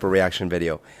narrower type of reaction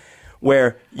video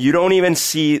where you don't even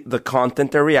see the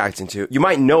content they're reacting to. You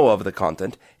might know of the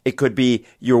content. It could be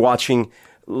you're watching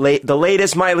the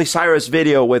latest Miley Cyrus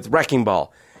video with Wrecking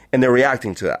Ball and they're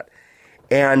reacting to that.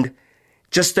 And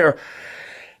just their,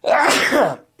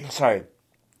 sorry,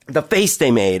 the face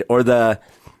they made or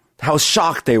how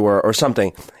shocked they were or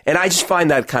something. And I just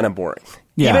find that kind of boring.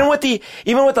 Yeah.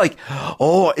 Even with like,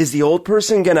 oh, is the old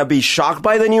person going to be shocked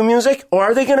by the new music? Or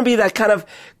are they going to be that kind of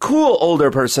cool older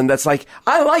person that's like,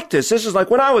 I like this. This is like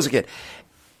when I was a kid.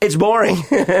 It's boring.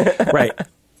 Right.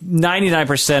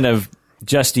 99% of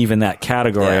just even that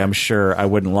category, Yeah. I'm sure I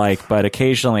wouldn't like, but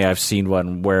occasionally I've seen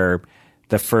one where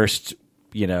the first,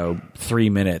 3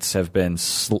 minutes have been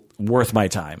worth my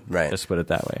time. Right. Let's put it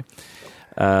that way.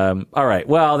 All right.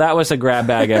 Well, that was a grab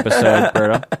bag episode,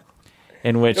 Berto,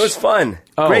 in which It was fun.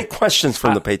 Oh. Great questions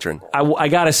from the patron. I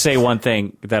got to say one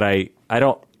thing that I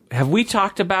don't, have we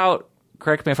talked about,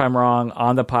 correct me if I'm wrong,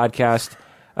 on the podcast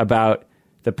about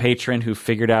the patron who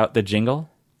figured out the jingle?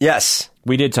 Yes.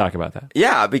 We did talk about that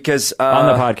Yeah, because on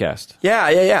the podcast.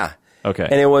 Yeah. Okay.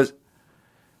 And it was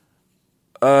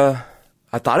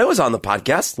I thought it was on the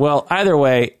podcast. Well, either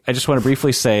way, I just want to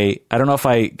briefly say, I don't know if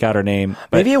I got her name,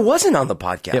 but Maybe it wasn't on the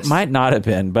podcast. it might not have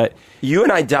been, but You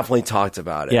and I definitely talked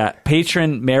about it. yeah,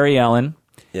 patron Mary Ellen,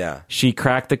 Yeah. she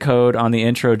cracked the code on the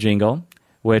intro jingle,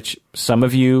 which some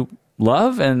of you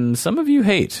love and some of you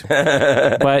hate.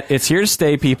 But it's here to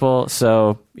stay, people.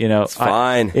 So, it's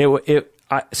fine.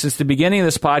 Since the beginning of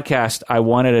this podcast, I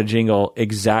wanted a jingle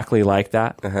exactly like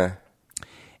that.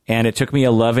 And it took me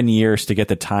 11 years to get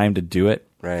the time to do it.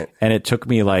 Right. And it took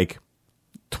me like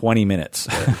 20 minutes.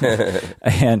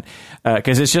 And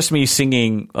because it's just me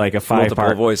singing like a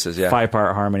Multiple voices, yeah.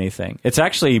 5-part harmony thing. It's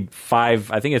actually I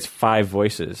think it's 5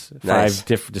 voices, Nice. 5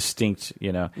 different distinct,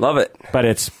 Love it. but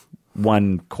it's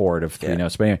one chord of 3 Yeah.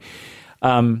 notes. But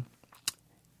anyway,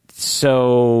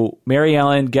 so Mary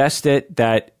Ellen guessed it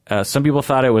that some people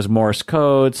thought it was Morse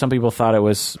code. Some people thought it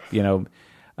was,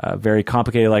 very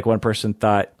complicated. Like one person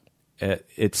thought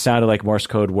it sounded like Morse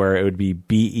code where it would be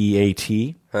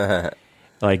BEAT,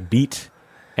 like beat.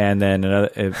 And then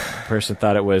another person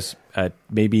thought it was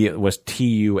maybe it was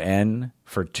TUN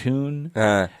for tune.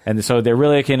 And so they're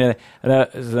really looking at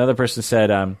another person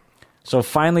said, so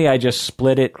finally I just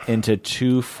split it into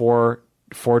 2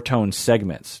 four-tone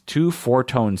segments,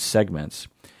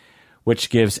 which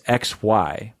gives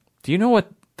XY. Do you know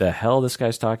what the hell this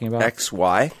guy's talking about?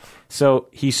 XY. So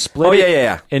he split Oh, it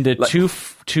yeah. into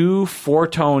two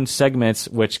four-tone segments,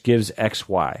 which gives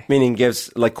XY. Meaning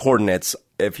gives like coordinates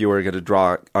if you were going to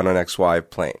draw on an XY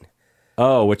plane.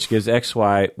 Oh, which gives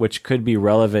XY, which could be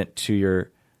relevant to your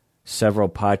several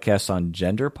podcasts on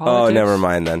gender politics. Oh, never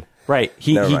mind then. Right.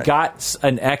 He Never mind. got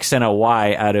an X and a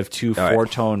Y out of 2 right.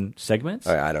 four-tone segments.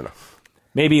 Oh, yeah, I don't know.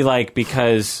 Maybe like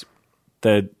because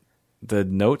the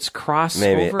notes cross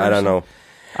Maybe. over. I don't know.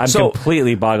 I'm So-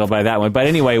 completely boggled by that one. But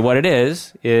anyway, what it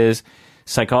is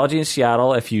Psychology in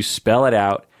Seattle, if you spell it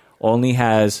out, only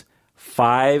has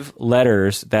 5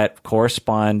 letters that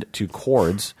correspond to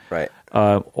chords Right.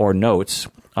 or notes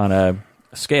on a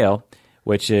scale,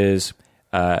 which is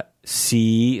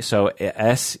C, so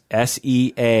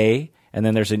S-E-A, and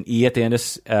then there's an E at the end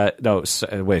of,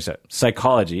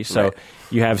 psychology. So Right.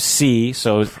 you have C,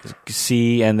 so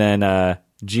C and then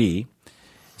G.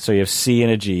 So you have C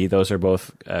and a G. Those are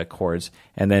both chords.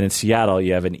 And then in Seattle,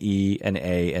 you have an E, an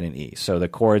A, and an E. So the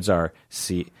chords are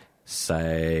C,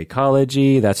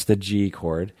 psychology. That's the G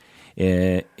chord.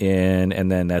 And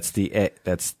then that's the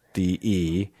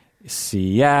E,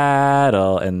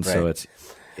 Seattle. And so Right. it's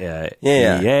Yeah.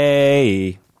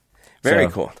 E-A. Very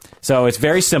So- cool. So it's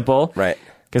very simple. Right.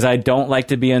 because I don't like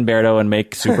to be Umberto and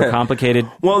make super complicated.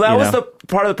 Well, that was know. the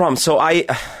part of the problem. So I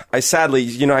sadly,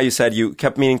 you know how you said you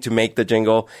kept meaning to make the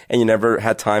jingle and you never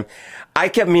had time. I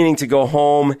kept meaning to go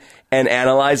home and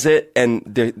analyze it and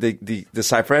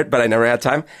decipher it, but I never had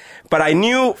time. But I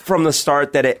knew from the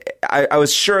start that I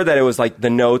was sure that it was like the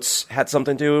notes had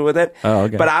something to do with it. Oh,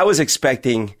 okay. But I was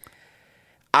expecting,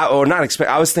 I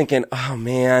was thinking, oh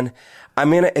man, I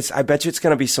bet you it's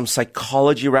going to be some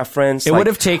psychology reference. It would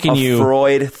have taken you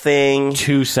Freud thing.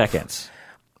 2 seconds.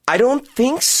 I don't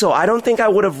think so. I don't think I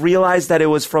would have realized that it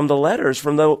was from the letters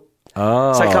from the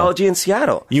Psychology in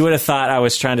Seattle. You would have thought I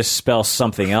was trying to spell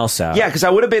something else out. Yeah, because I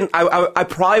would have been. I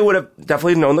probably would have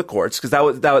definitely known the chords because that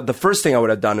was the first thing I would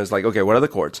have done is like, okay, what are the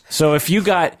chords? So if you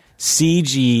got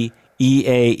CGEAE,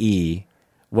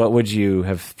 what would you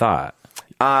have thought?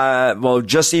 Well,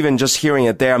 just hearing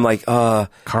it there, I'm like,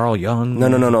 Carl Jung? No,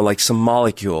 like some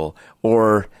molecule.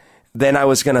 Or then I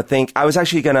was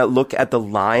actually gonna look at the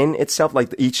line itself,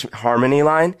 like each harmony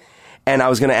line, and I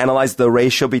was gonna analyze the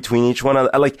ratio between each one.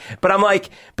 But I'm like,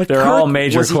 but they're Kirk, all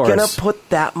major was he chords. gonna put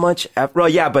that much effort? Well,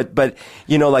 yeah, but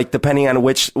you know, like depending on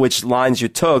which lines you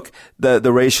took, the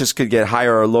ratios could get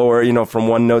higher or lower, you know, from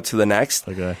one note to the next.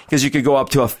 Okay. Because you could go up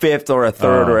to a fifth or a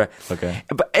third okay.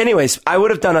 But anyways, I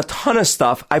would have done a ton of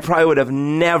stuff. I probably would have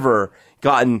never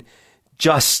gotten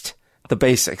just the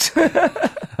basics.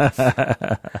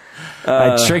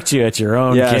 I tricked you at your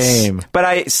own game. But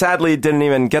I sadly didn't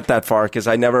even get that far because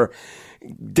I never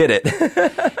did it.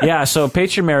 Yeah, so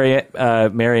patron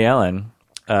Mary Ellen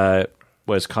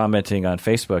was commenting on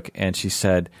Facebook, and she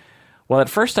said, well, at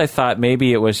first I thought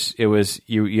maybe it was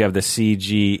you have the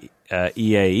CGEAE,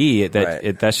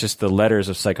 that's just the letters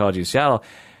of Psychology in Seattle.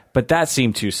 But that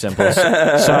seemed too simple.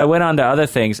 So I went on to other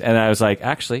things, and I was like,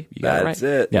 actually, you got it right. That's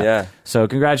it, yeah. So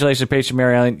congratulations, patron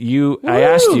Mary Ellen. I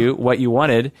asked you what you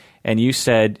wanted, and you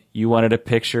said you wanted a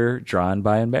picture drawn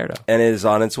by Umberto. And it is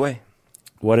on its way.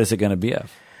 What is it going to be of?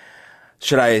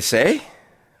 Should I say?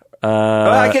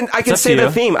 I can say the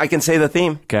theme. I can say the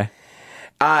theme. Okay.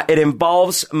 It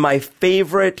involves my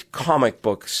favorite comic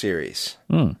book series.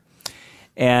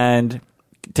 And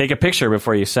take a picture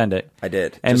before you send it. I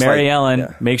did. And Just Mary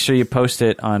Ellen, make sure you post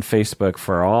it on Facebook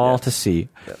for all to see.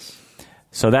 Yes.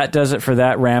 So that does it for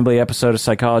that rambly episode of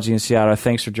Psychology in Seattle.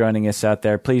 Thanks for joining us out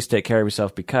there. Please take care of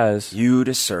yourself because you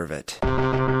deserve it.